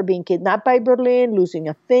 about her being kidnapped by Berlin, losing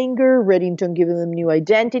a finger, Reddington giving them new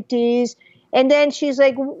identities. And then she's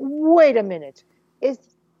like, wait a minute.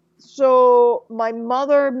 So my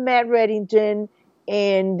mother met Reddington,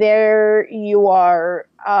 and there you are,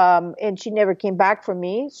 and she never came back from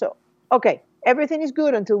me. So, okay, everything is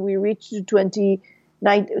good until we reach to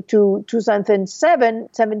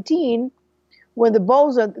 2017, when the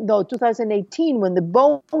bones 2018, when the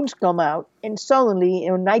bones come out, and suddenly,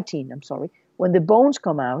 or 19, I'm sorry, when the bones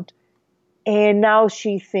come out, and now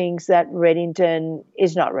she thinks that Reddington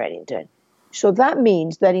is not Reddington. So that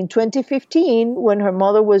means that in 2015, when her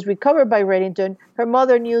mother was recovered by Reddington, her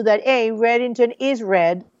mother knew that A, Reddington is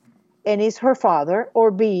Red and is her father,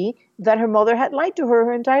 or B, that her mother had lied to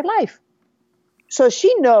her entire life. So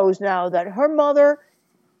she knows now that her mother,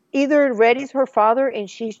 either Red is her father and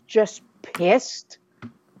she's just pissed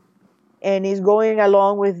and is going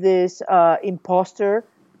along with this imposter,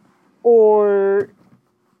 or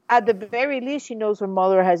at the very least, she knows her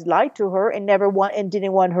mother has lied to her and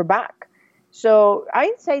didn't want her back. So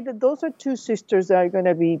I'd say that those are two sisters that are going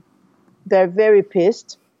to be, they're very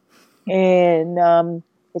pissed. And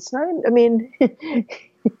it's not, I mean,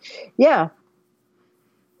 yeah,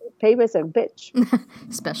 Payback's a bitch.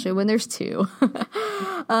 Especially when there's two.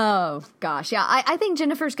 Oh, gosh. Yeah, I think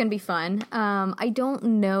Jennifer's going to be fun. I don't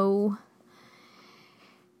know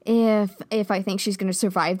if I think she's going to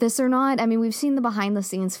survive this or not. I mean, we've seen the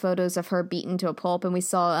behind-the-scenes photos of her beaten to a pulp, and we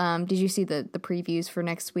saw, did you see the previews for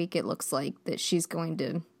next week? It looks like that she's going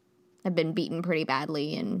to have been beaten pretty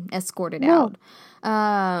badly and escorted out.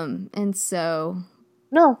 And so...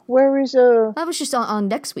 No, where is... That was just on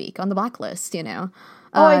next week, on the blacklist, you know.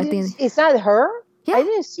 Is that her? Yeah. I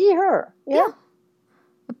didn't see her. Yeah.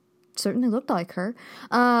 It certainly looked like her.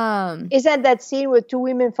 Is that scene with two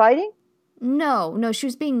women fighting? No, she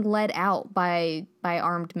was being led out by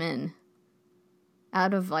armed men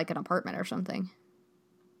out of like an apartment or something.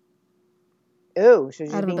 Oh, so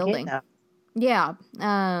she's out of a being building. kidnapped. Yeah,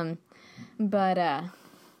 but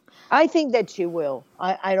I think that she will.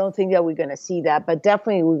 I don't think that we're going to see that, but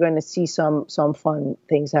definitely we're going to see some fun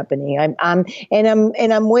things happening. I'm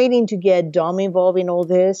waiting to get Dom involved in all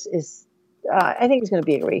this. I think it's going to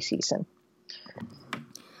be a great season.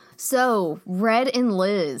 So, Red and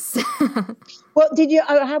Liz. Well,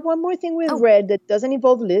 I have one more thing with Red that doesn't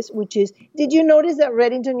involve Liz, which is, did you notice that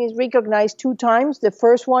Reddington is recognized 2 times? The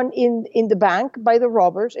first one in the bank by the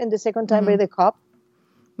robbers and the second time by the cop?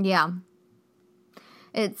 Yeah.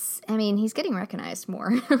 He's getting recognized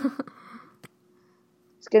more.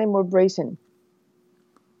 It's getting more brazen.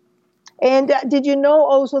 And did you know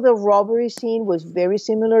also the robbery scene was very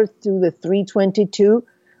similar to the 322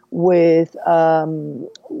 with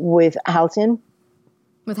Halcyon?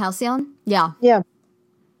 With Halcyon? Yeah. Yeah.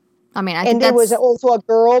 I mean, I think there was also a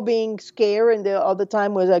girl being scared, and the other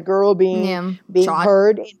time was a girl being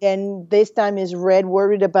hurt. And then this time is Red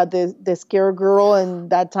worried about the scared girl, and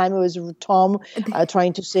that time it was Tom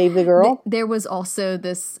trying to save the girl. There was also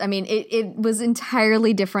this, I mean, it was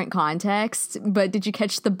entirely different context, but did you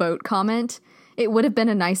catch the boat comment? It would have been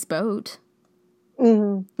a nice boat.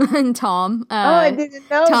 Mm-hmm. And Tom. I didn't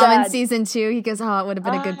know Tom that. in season 2, he goes, "Oh, it would have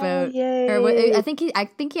been a good boat." Yay. Or I think he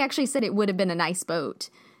actually said it would have been a nice boat.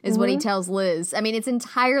 Is what he tells Liz. I mean, it's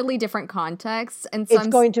entirely different context, and it's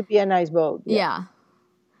going to be a nice boat. Yeah.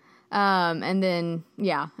 And then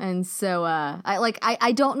and so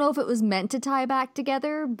I don't know if it was meant to tie back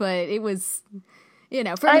together, but it was, for me it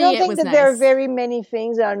was nice. I don't think that there are very many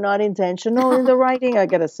things that are not intentional in the writing, I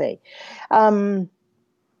gotta say. All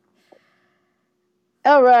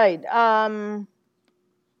right.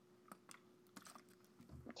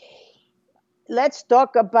 Let's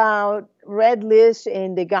talk about Red Liz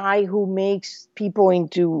and the guy who makes people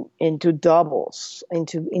into doubles,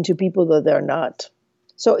 into people that they're not.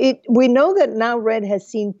 So we know that now Red has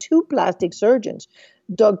seen 2 plastic surgeons,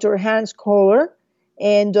 Dr. Hans Koehler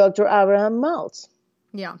and Dr. Abraham Maltz.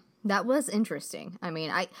 Yeah. That was interesting. I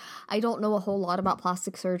mean, I don't know a whole lot about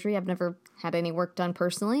plastic surgery. I've never had any work done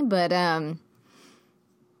personally, but I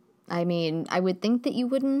mean, I would think that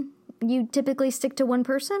you typically stick to one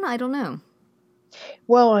person. I don't know.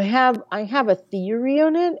 Well, I have a theory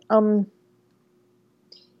on it.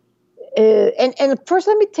 And first,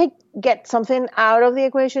 let me get something out of the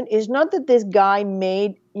equation. It's not that this guy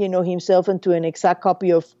made himself into an exact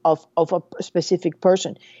copy of a specific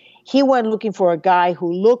person. He went looking for a guy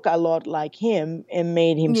who looked a lot like him and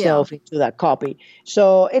made Yeah. himself into that copy.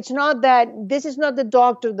 So it's not that this is not the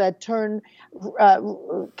doctor that turned uh,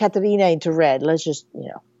 Katerina into red. Let's just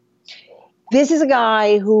this is a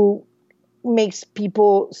guy who makes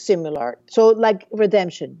people similar. So like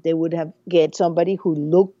Redemption, they would have get somebody who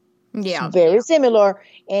looked Yeah. very similar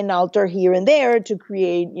and alter here and there to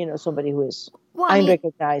create somebody who is Well, I mean,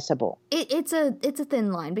 unrecognizable. it's a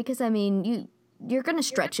thin line because I mean, you're going to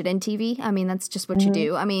stretch it in TV. I mean, that's just what you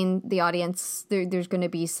Mm-hmm. do. I mean, the audience there's going to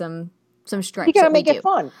be some stretch You gotta that we make it do.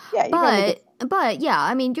 fun. Yeah, you gotta make it. But yeah,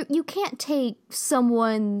 I mean, you can't take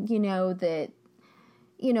someone, that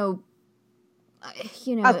you know,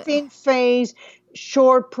 A thin face,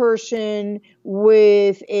 short person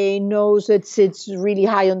with a nose that sits really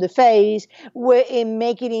high on the face, and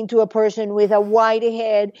make it into a person with a wide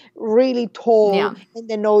head, really tall, yeah. and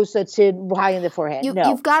the nose that sits high on the forehead. You've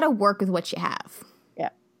No. got to work with what you have. Yeah.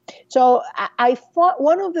 So I thought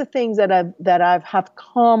one of the things that I've have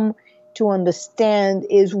come to understand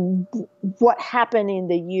is what happened in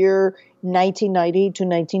the year 1990 to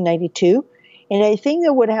 1992. And I think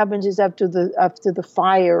that what happens is after the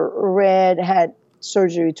fire, Red had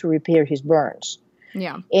surgery to repair his burns,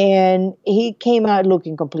 Yeah. and he came out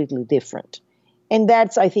looking completely different. And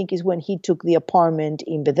that's, I think, is when he took the apartment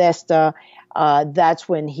in Bethesda. That's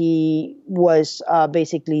when he was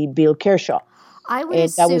basically Bill Kershaw, I would and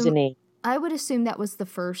that was the assume name. I would assume that was the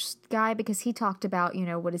first guy because he talked about,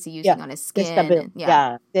 what is he Yeah, using on his the skin stability. and yeah.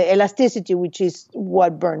 Yeah, the elasticity, which is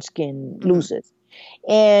what burnt skin Mhm. loses.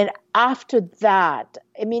 And after that,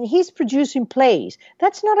 I mean, he's producing plays.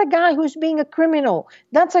 That's not a guy who's being a criminal.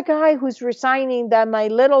 That's a guy who's resigning that my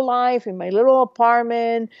little life in my little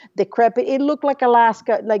apartment, decrepit. It looked like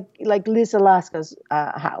Alaska, like Liz Alaska's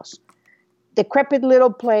house. Decrepit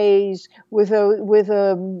little place with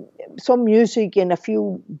some music and a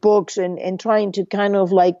few books and trying to kind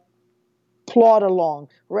of like plod along.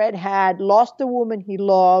 Red had lost the woman he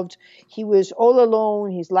loved. He was all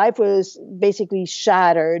alone. His life was basically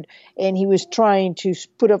shattered, and he was trying to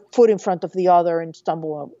put a foot in front of the other and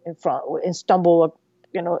stumble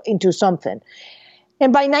into something.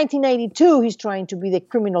 And by 1992, he's trying to be the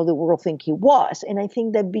criminal the world think he was. And I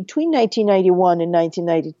think that between 1991 and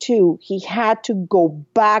 1992, he had to go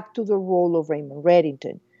back to the role of Raymond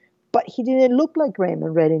Reddington. But he didn't look like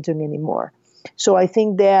Raymond Reddington anymore. So I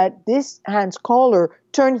think that this Hans Koehler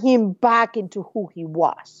turned him back into who he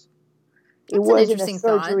was. It That's an wasn't a interesting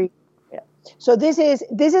thought. surgery. Yeah. So this is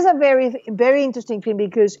a very very interesting thing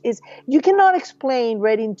because you cannot explain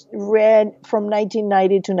Red from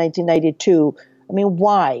 1990 to 1992. I mean,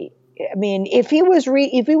 why? I mean, if he was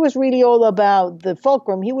really all about the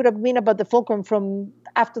fulcrum, he would have been about the fulcrum from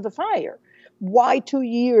after the fire. Why 2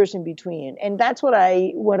 years in between? And that's what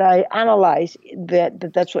I analyze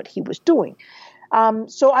that's what he was doing.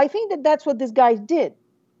 So I think that that's what this guy did,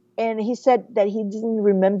 and he said that he didn't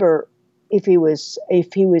remember if he was a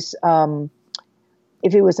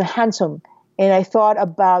handsome. And I thought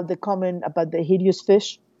about the comment about the hideous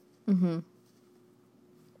fish. Mm-hmm.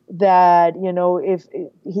 That if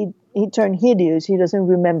he turned hideous, he doesn't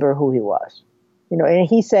remember who he was. And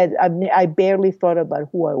he said, I barely thought about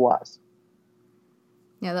who I was.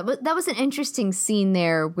 Yeah, that was an interesting scene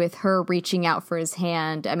there with her reaching out for his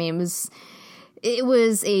hand. I mean, it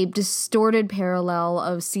was a distorted parallel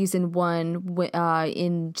of season 1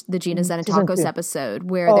 in the Gina Xanatakos episode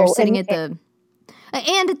where they're sitting at the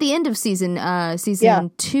end of season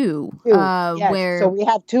 2 Yes. where So we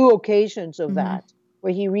have 2 occasions of that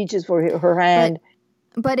where he reaches for her hand.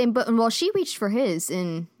 But she reached for his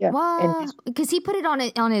and because he put it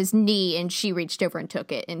on his knee and she reached over and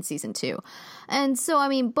took it in season 2. And so I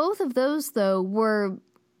mean both of those though were,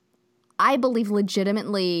 I believe,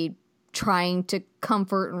 legitimately trying to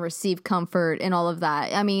comfort and receive comfort and all of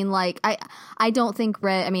that. I mean, like I don't think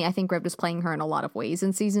Red, I mean, I think Red was playing her in a lot of ways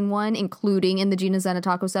in season 1, including in the Gina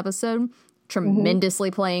Xanatakos episode,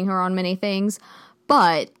 tremendously playing her on many things.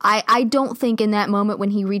 But I don't think in that moment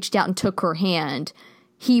when he reached out and took her hand,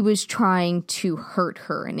 he was trying to hurt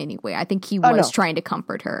her in any way. I think he was trying to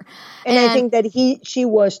comfort her. And I think that she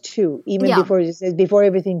was too, even before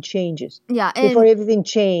everything changes. Yeah. Before everything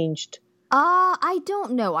changed. I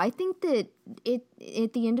don't know. I think that it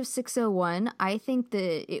at the end of 601, I think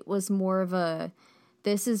that it was more of a,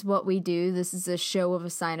 this is what we do. This is a show of a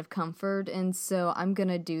sign of comfort, and so I'm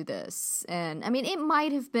gonna do this. And I mean, it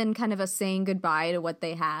might have been kind of a saying goodbye to what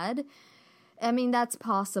they had. I mean, that's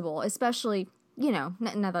possible, especially, now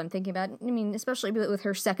that I'm thinking about it, I mean, especially with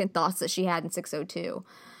her second thoughts that she had in 602.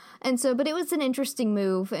 And so, but it was an interesting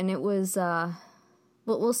move, and it was,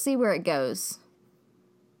 we'll see where it goes.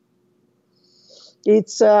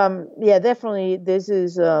 It's, definitely, this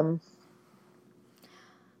is,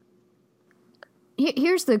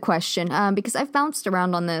 Here's the question, because I've bounced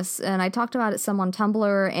around on this, and I talked about it some on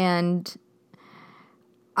Tumblr, and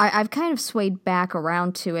I've kind of swayed back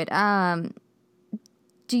around to it.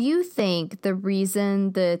 Do you think the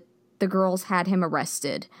reason that the girls had him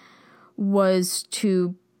arrested was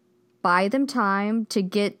to buy them time to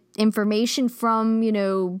get information from,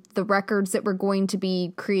 the records that were going to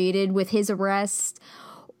be created with his arrest,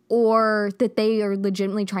 or that they are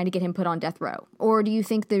legitimately trying to get him put on death row? Or do you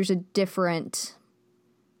think there's a different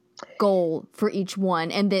goal for each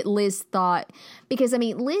one, and that Liz thought, because I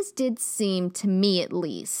mean, Liz did seem, to me at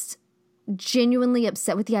least, genuinely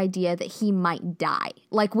upset with the idea that he might die.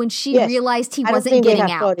 Like when she realized he wasn't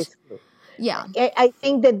getting out. Yeah. I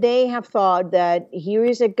think that they have thought that here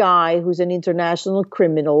is a guy who's an international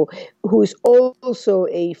criminal, who's also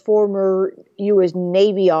a former U.S.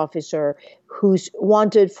 Navy officer, who's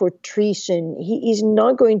wanted for treason. He is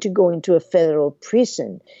not going to go into a federal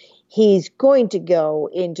prison. He's going to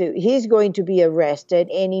be arrested,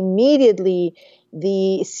 and immediately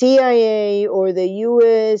the CIA or the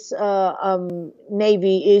U.S.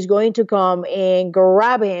 Navy is going to come and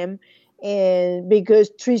grab him, and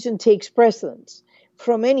because treason takes precedence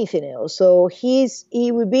from anything else. So he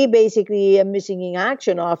would be basically a missing in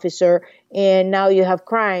action officer, and now you have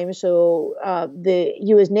crime, so the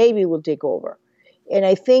U.S. Navy will take over. And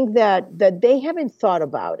I think that they haven't thought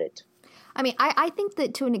about it. I mean, I think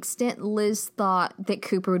that to an extent, Liz thought that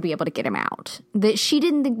Cooper would be able to get him out. That she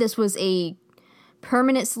didn't think this was a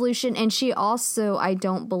permanent solution, and she also, I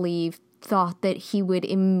don't believe, thought that he would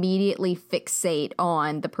immediately fixate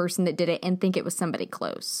on the person that did it and think it was somebody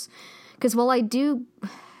close. Because while I do...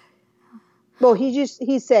 Well,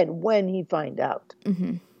 he said when he find out.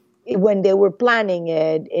 Mm-hmm. When they were planning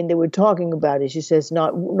it and they were talking about it, she says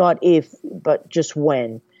not if, but just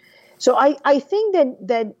when. So I think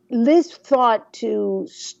that Liz thought to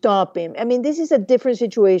stop him. I mean, this is a different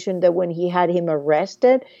situation than when he had him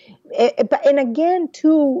arrested. And again,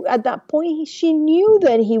 too, at that point, she knew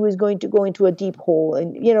that he was going to go into a deep hole.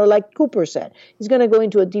 And, like Cooper said, he's going to go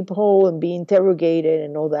into a deep hole and be interrogated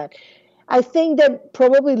and all that. I think that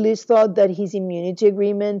probably Liz thought that his immunity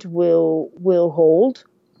agreement will hold.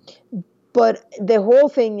 But the whole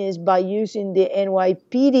thing is by using the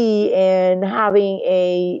NYPD and having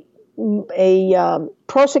a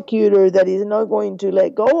prosecutor that is not going to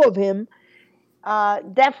let go of him,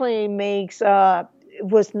 definitely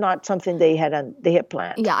was not something they had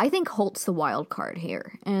planned. Yeah, I think Holt's the wild card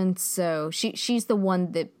here, and so she's the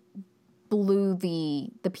one that blew the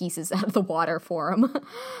pieces out of the water for him.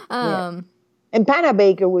 Yeah. And Panna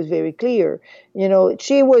Baker was very clear.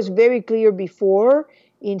 She was very clear before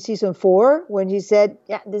in season 4 when she said,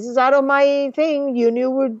 "Yeah, this is out of my thing. You knew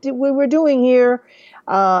what we were doing here."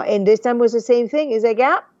 And this time was the same thing. It's like,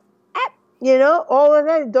 all of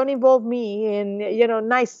that don't involve me. And,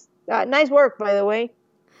 nice work, by the way.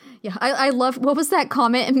 Yeah, I love, what was that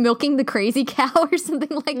comment? Milking the crazy cow or something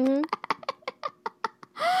like that.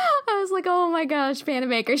 I was like, oh my gosh, Panna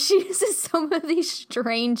Baker. She uses some of these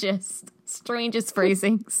strangest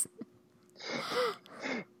phrasings.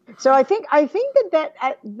 So I think that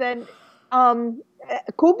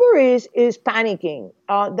Cooper is panicking.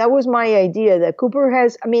 That was my idea, that Cooper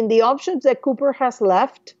has, the options that Cooper has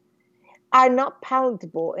left are not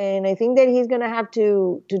palatable. And I think that he's going to have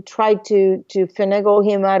to try to finagle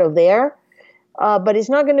him out of there. But it's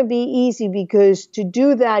not going to be easy, because to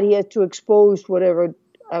do that, he has to expose whatever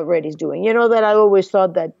Red is doing. That I always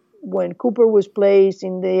thought that when Cooper was placed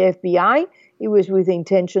in the FBI, it was with the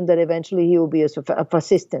intention that eventually he will be of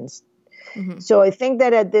assistance. Mm-hmm. So I think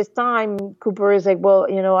that at this time, Cooper is like, well,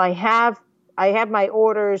 I have my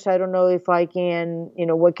orders. I don't know if I can,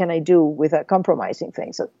 what can I do without compromising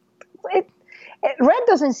things? So Red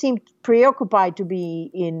doesn't seem preoccupied to be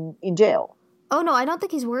in jail. Oh, no, I don't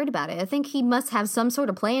think he's worried about it. I think he must have some sort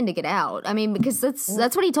of plan to get out. I mean, because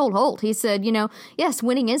that's what he told Holt. He said, yes,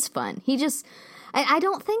 winning is fun. He just... I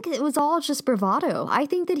don't think it was all just bravado. I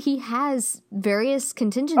think that he has various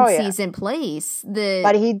contingencies in place.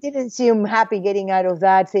 But he didn't seem happy getting out of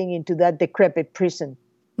that thing into that decrepit prison.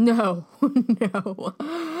 No, no.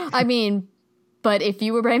 I mean, but if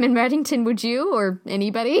you were Raymond Reddington, would you, or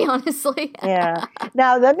anybody, honestly? Yeah.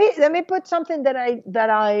 Now let me put something that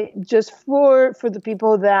I just for the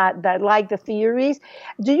people that like the theories.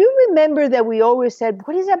 Do you remember that we always said,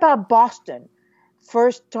 what is it about Boston?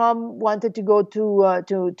 First, Tom wanted to go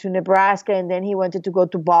to Nebraska, and then he wanted to go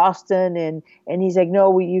to Boston, and he's like,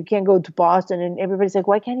 no, you can't go to Boston, and everybody's like,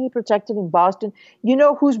 why can't he protect it in Boston? You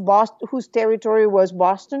know whose territory was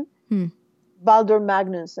Boston? Baldur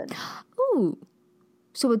Magnusson. Ooh.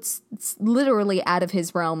 So it's literally out of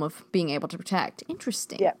his realm of being able to protect.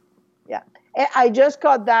 Interesting. Yeah, yeah. I just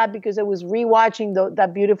got that because I was rewatching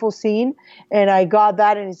that beautiful scene, and I got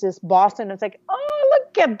that, and it says Boston. It's like, oh,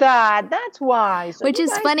 look at that. That's why. So which you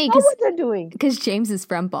is guys funny know what they're doing. Because James is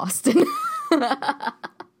from Boston.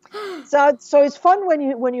 So it's fun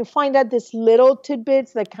when you find out these little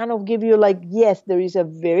tidbits that kind of give you like, yes, there is a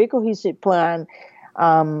very cohesive plan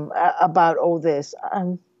about all this.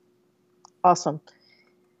 Awesome.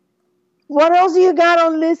 What else do you got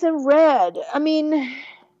on Liz and Red? I mean,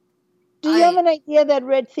 do you have an idea that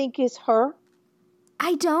Red think is her?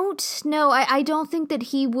 I don't know. I don't think that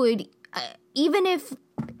he would, even if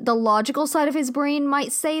the logical side of his brain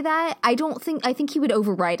might say that, I think he would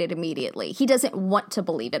override it immediately. He doesn't want to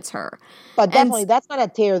believe it's her. But definitely that's going to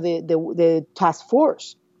tear the task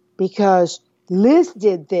force, because Liz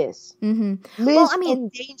did this. Mm-hmm. Liz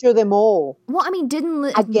endangered them all. Well, I mean, didn't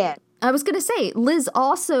Liz... Again. I was going to say, Liz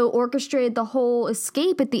also orchestrated the whole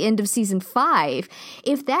escape at the end of season 5.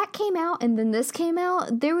 If that came out and then this came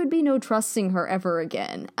out, there would be no trusting her ever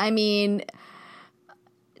again. I mean,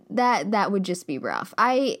 that would just be rough.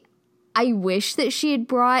 I wish that she had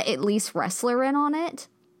brought at least Wrestler in on it.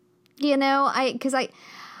 You know, because I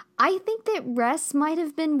think that Ress might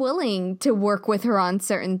have been willing to work with her on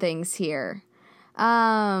certain things here.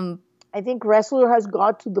 I think Wrestler has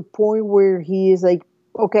got to the point where he is like,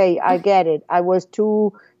 okay, I get it. I was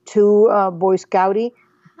too Boy Scouty,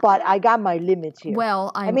 but I got my limits here.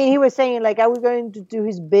 Well, I mean, he was saying like I was going to do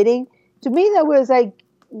his bidding. To me, that was like,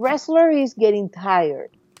 Wrestler is getting tired.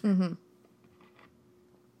 Mm-hmm.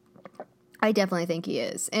 I definitely think he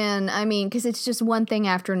is. And I mean, because it's just one thing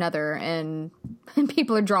after another, and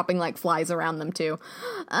people are dropping like flies around them too.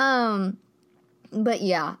 But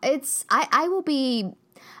yeah, I will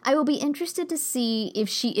be interested to see if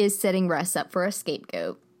she is setting Russ up for a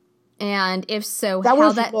scapegoat. And if so, that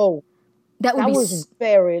was low. That was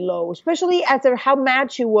very low, especially after how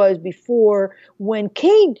mad she was before when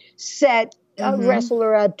Kate set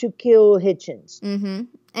Wrestler out to kill Hitchens. Mm-hmm.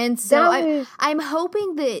 And so I'm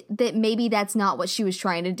hoping that maybe that's not what she was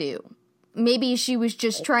trying to do. Maybe she was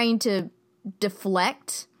just trying to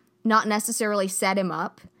deflect, not necessarily set him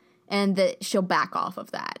up, and that she'll back off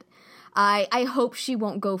of that. I hope she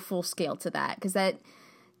won't go full scale to that, because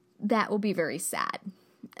that will be very sad.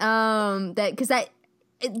 I've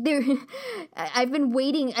been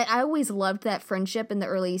waiting. I always loved that friendship in the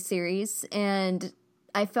early series, and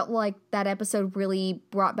I felt like that episode really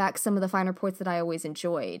brought back some of the finer points that I always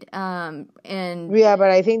enjoyed. And yeah,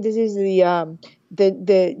 but I think this is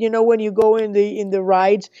the you know, when you go in the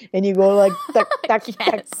rides and you go like tuck tuck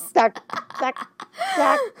tuck tuck tuck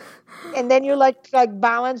tuck, and then you like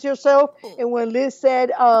balance yourself. And when Liz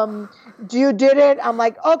said, "You did it," I'm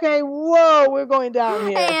like, okay, whoa, we're going down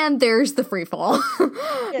here. And there's the free fall.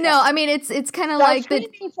 Yeah. No, I mean it's kind of like the.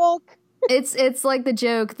 It's like the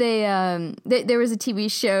joke. There was a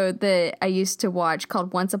TV show that I used to watch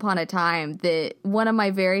called Once Upon a Time, that one of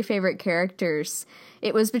my very favorite characters,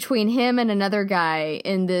 it was between him and another guy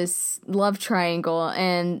in this love triangle,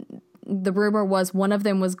 and the rumor was one of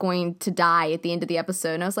them was going to die at the end of the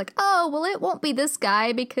episode. And I was like, oh, well, it won't be this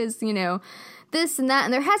guy because, you know, this and that,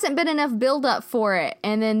 and there hasn't been enough build up for it.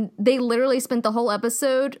 And then they literally spent the whole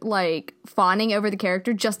episode like fawning over the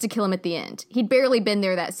character just to kill him at the end. He'd barely been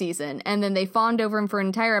there that season, and then they fawned over him for an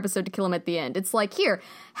entire episode to kill him at the end. It's like, here,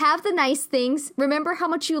 have the nice things. Remember how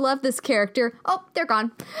much you love this character. Oh, they're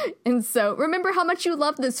gone. And so remember how much you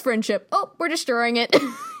love this friendship. Oh, we're destroying it.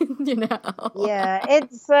 You know. Yeah,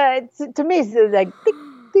 it's to me it's like.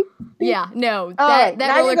 Yeah, no, that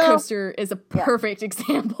roller coaster is a perfect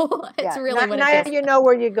example. It's really what it is. Now you know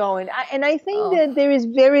where you're going, and I think that there is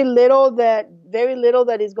very little that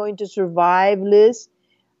is going to survive, Liz.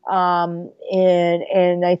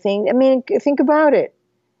 And I think, I mean, think about it.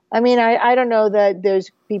 I mean, I don't know that there's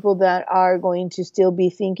people that are going to still be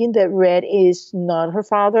thinking that Red is not her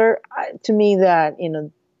father. To me, that, you know,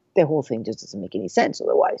 the whole thing just doesn't make any sense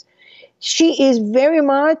otherwise. She is very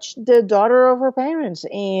much the daughter of her parents,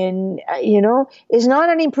 and, you know, is not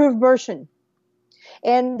an improved version.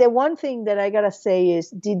 And the one thing that I gotta say is,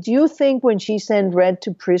 did you think when she sent Red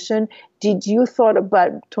to prison, did you thought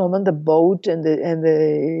about Tom and the boat and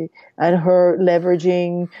her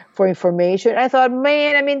leveraging for information? I thought,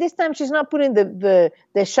 man, I mean, this time she's not putting the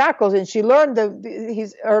shackles, and she learned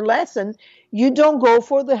her lesson. You don't go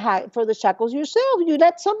for the shackles yourself. You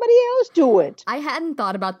let somebody else do it. I hadn't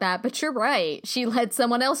thought about that, but you're right. She let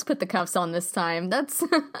someone else put the cuffs on this time. That's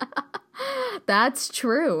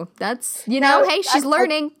true. That's, hey, she's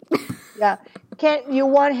learning. Yeah. You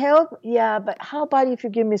want help? Yeah, but how about if you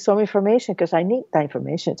give me some information? Because I need that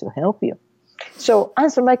information to help you. So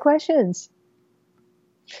answer my questions.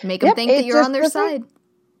 Make them think that you're on their side.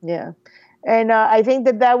 Yeah. And I think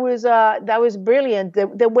that was brilliant.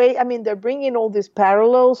 The way, I mean, they're bringing all these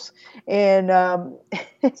parallels, and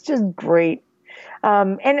it's just great.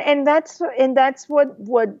 And that's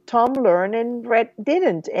what Tom learned and Red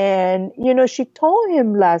didn't. And she told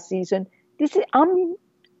him last season, I'm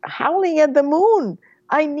howling at the moon.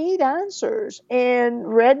 I need answers,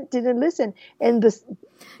 and Red didn't listen. And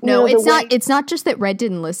it's not just that Red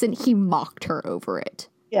didn't listen. He mocked her over it.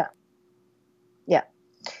 Yeah. Yeah.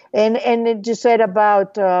 And it just said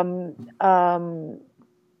about what I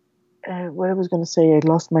was going to say, I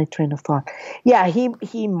lost my train of thought. Yeah,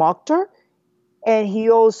 he mocked her, and he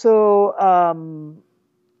also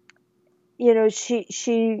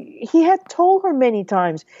he had told her many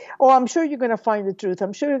times, "Oh, I'm sure you're going to find the truth.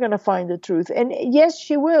 I'm sure you're going to find the truth." And yes,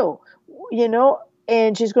 she will.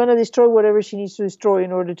 And she's going to destroy whatever she needs to destroy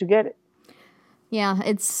in order to get it. Yeah,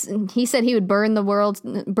 he said he would burn the world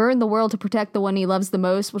to protect the one he loves the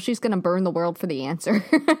most. Well, she's going to burn the world for the answer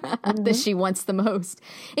that she wants the most.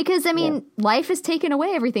 Because, I mean, life has taken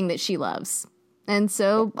away everything that she loves. And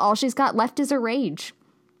so all she's got left is her rage.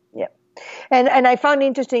 Yeah. And I found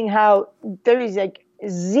interesting how there is like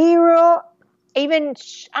zero, even,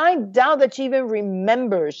 I doubt that she even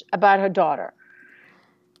remembers about her daughter.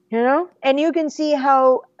 And you can see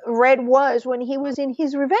how Red was when he was in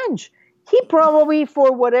his revenge. He probably,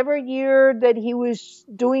 for whatever year that he was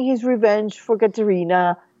doing his revenge for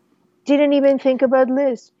Katerina, didn't even think about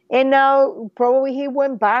Liz. And now probably he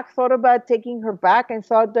went back, thought about taking her back, and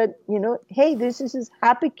thought that, hey, this is his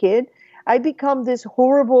happy kid. I become this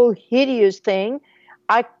horrible, hideous thing.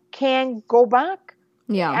 I can't go back.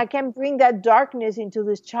 Yeah. I can bring that darkness into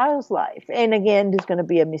this child's life. And again, there's going to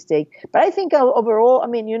be a mistake. But I think overall, I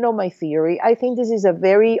mean, my theory. I think this is a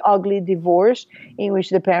very ugly divorce in which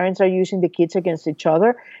the parents are using the kids against each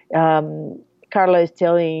other. Carla is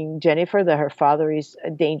telling Jennifer that her father is a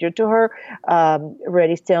danger to her.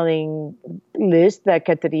 Red is telling Liz that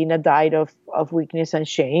Katerina died of weakness and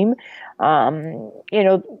shame.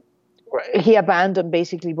 He abandoned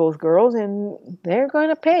basically both girls, and they're going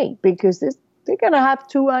to pay because they're going to have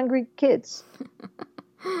two angry kids.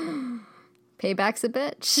 Payback's a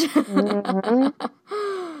bitch. Mm-hmm.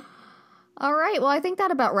 All right. Well, I think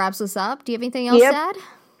that about wraps us up. Do you have anything else to add?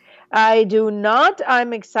 I do not.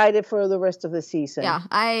 I'm excited for the rest of the season. Yeah.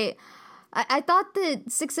 I thought that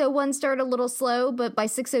 601 started a little slow, but by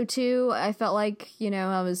 602, I felt like,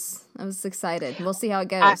 I was excited. We'll see how it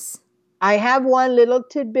goes. I have one little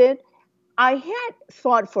tidbit. I had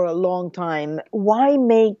thought for a long time, why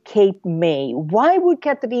make Cape May? Why would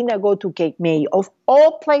Katerina go to Cape May? Of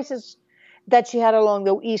all places that she had along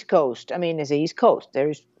the East Coast. I mean, it's the East Coast. There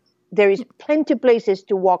is plenty of places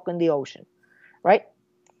to walk on the ocean, right?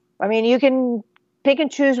 I mean, you can pick and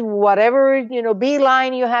choose whatever,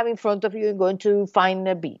 beeline you have in front of you and going to find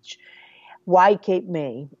a beach. Why Cape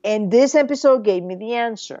May? And this episode gave me the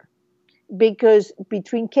answer. Because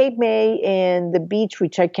between Cape May and the beach,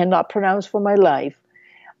 which I cannot pronounce for my life,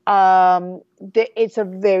 it's a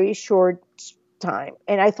very short time.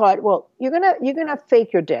 And I thought, well, you're gonna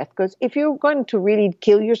fake your death, because if you're going to really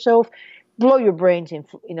kill yourself, blow your brains in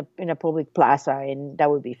a public plaza, and that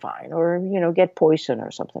would be fine. Or get poison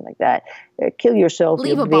or something like that. Kill yourself.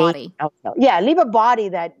 Leave a body. Yeah, leave a body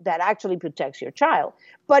that actually protects your child.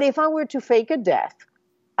 But if I were to fake a death,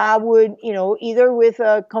 I would, either with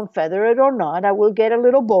a Confederate or not, I will get a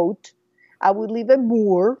little boat. I would leave a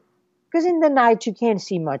moor, because in the night you can't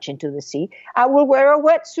see much into the sea. I will wear a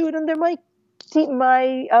wetsuit under my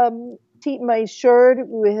shirt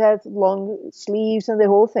with long sleeves and the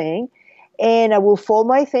whole thing. And I will fold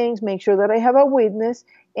my things, make sure that I have a witness,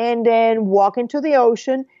 and then walk into the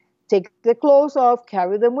ocean, take the clothes off,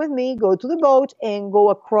 carry them with me, go to the boat, and go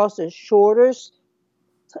across the shortest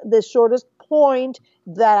point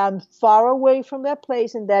that I'm far away from that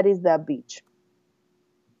place, and that is that beach.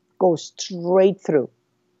 Go straight through.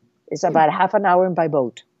 It's about half an hour by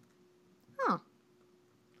boat. Huh.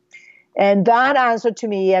 And that answered to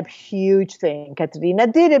me a huge thing. Katerina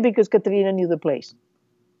did it because Katerina knew the place.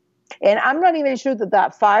 And I'm not even sure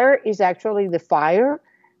that fire is actually the fire,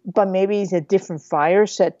 but maybe it's a different fire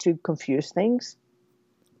set to confuse things.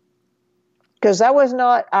 Because that was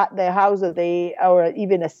not at the house that or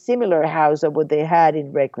even a similar house of what they had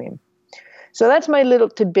in Requiem. So that's my little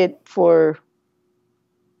tidbit for.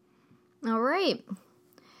 All right.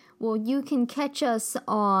 Well, you can catch us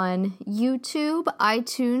on YouTube,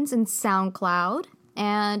 iTunes, and SoundCloud.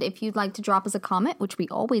 And if you'd like to drop us a comment, which we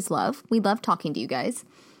always love, we love talking to you guys.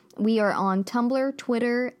 We are on Tumblr,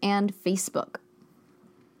 Twitter, and Facebook.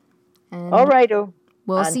 And all right.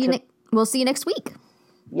 we'll see you next week.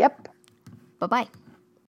 Yep. Bye-bye.